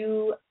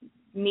you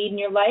need in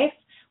your life.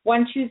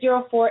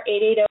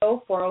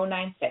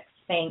 1-204-880-4096.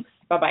 Thanks.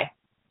 Bye-bye.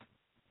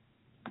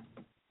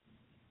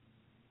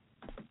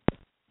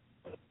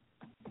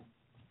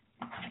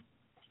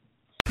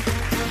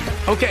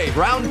 Okay,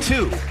 round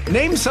 2.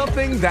 Name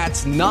something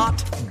that's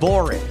not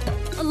boring.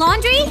 A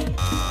laundry?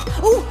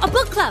 Ooh, a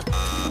book club.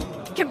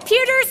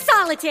 Computer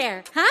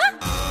solitaire, huh?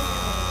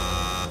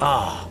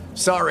 Ah,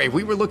 sorry,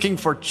 we were looking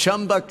for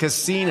Chumba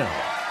Casino.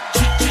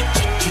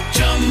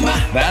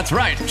 That's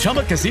right,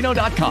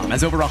 ChumbaCasino.com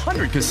has over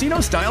 100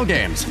 casino-style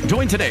games.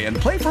 Join today and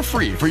play for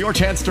free for your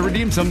chance to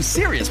redeem some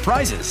serious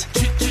prizes.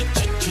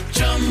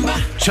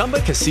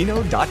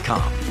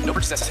 ChumbaCasino.com. No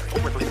purchase necessary.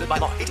 Void where prohibited by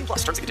law. 18+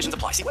 terms and conditions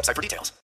apply. See website for details.